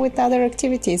maybe with other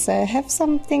activities. I have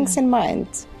some things in mind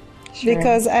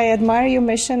because I admire your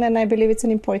mission and I believe it's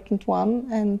an important one.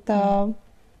 And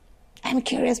I'm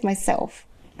curious myself.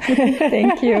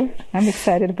 Thank you. I'm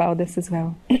excited about this as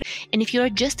well. And if you are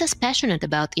just as passionate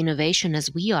about innovation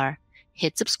as we are,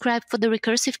 hit subscribe for the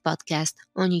Recursive Podcast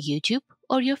on YouTube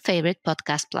or your favorite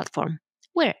podcast platform.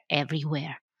 We're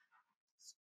everywhere.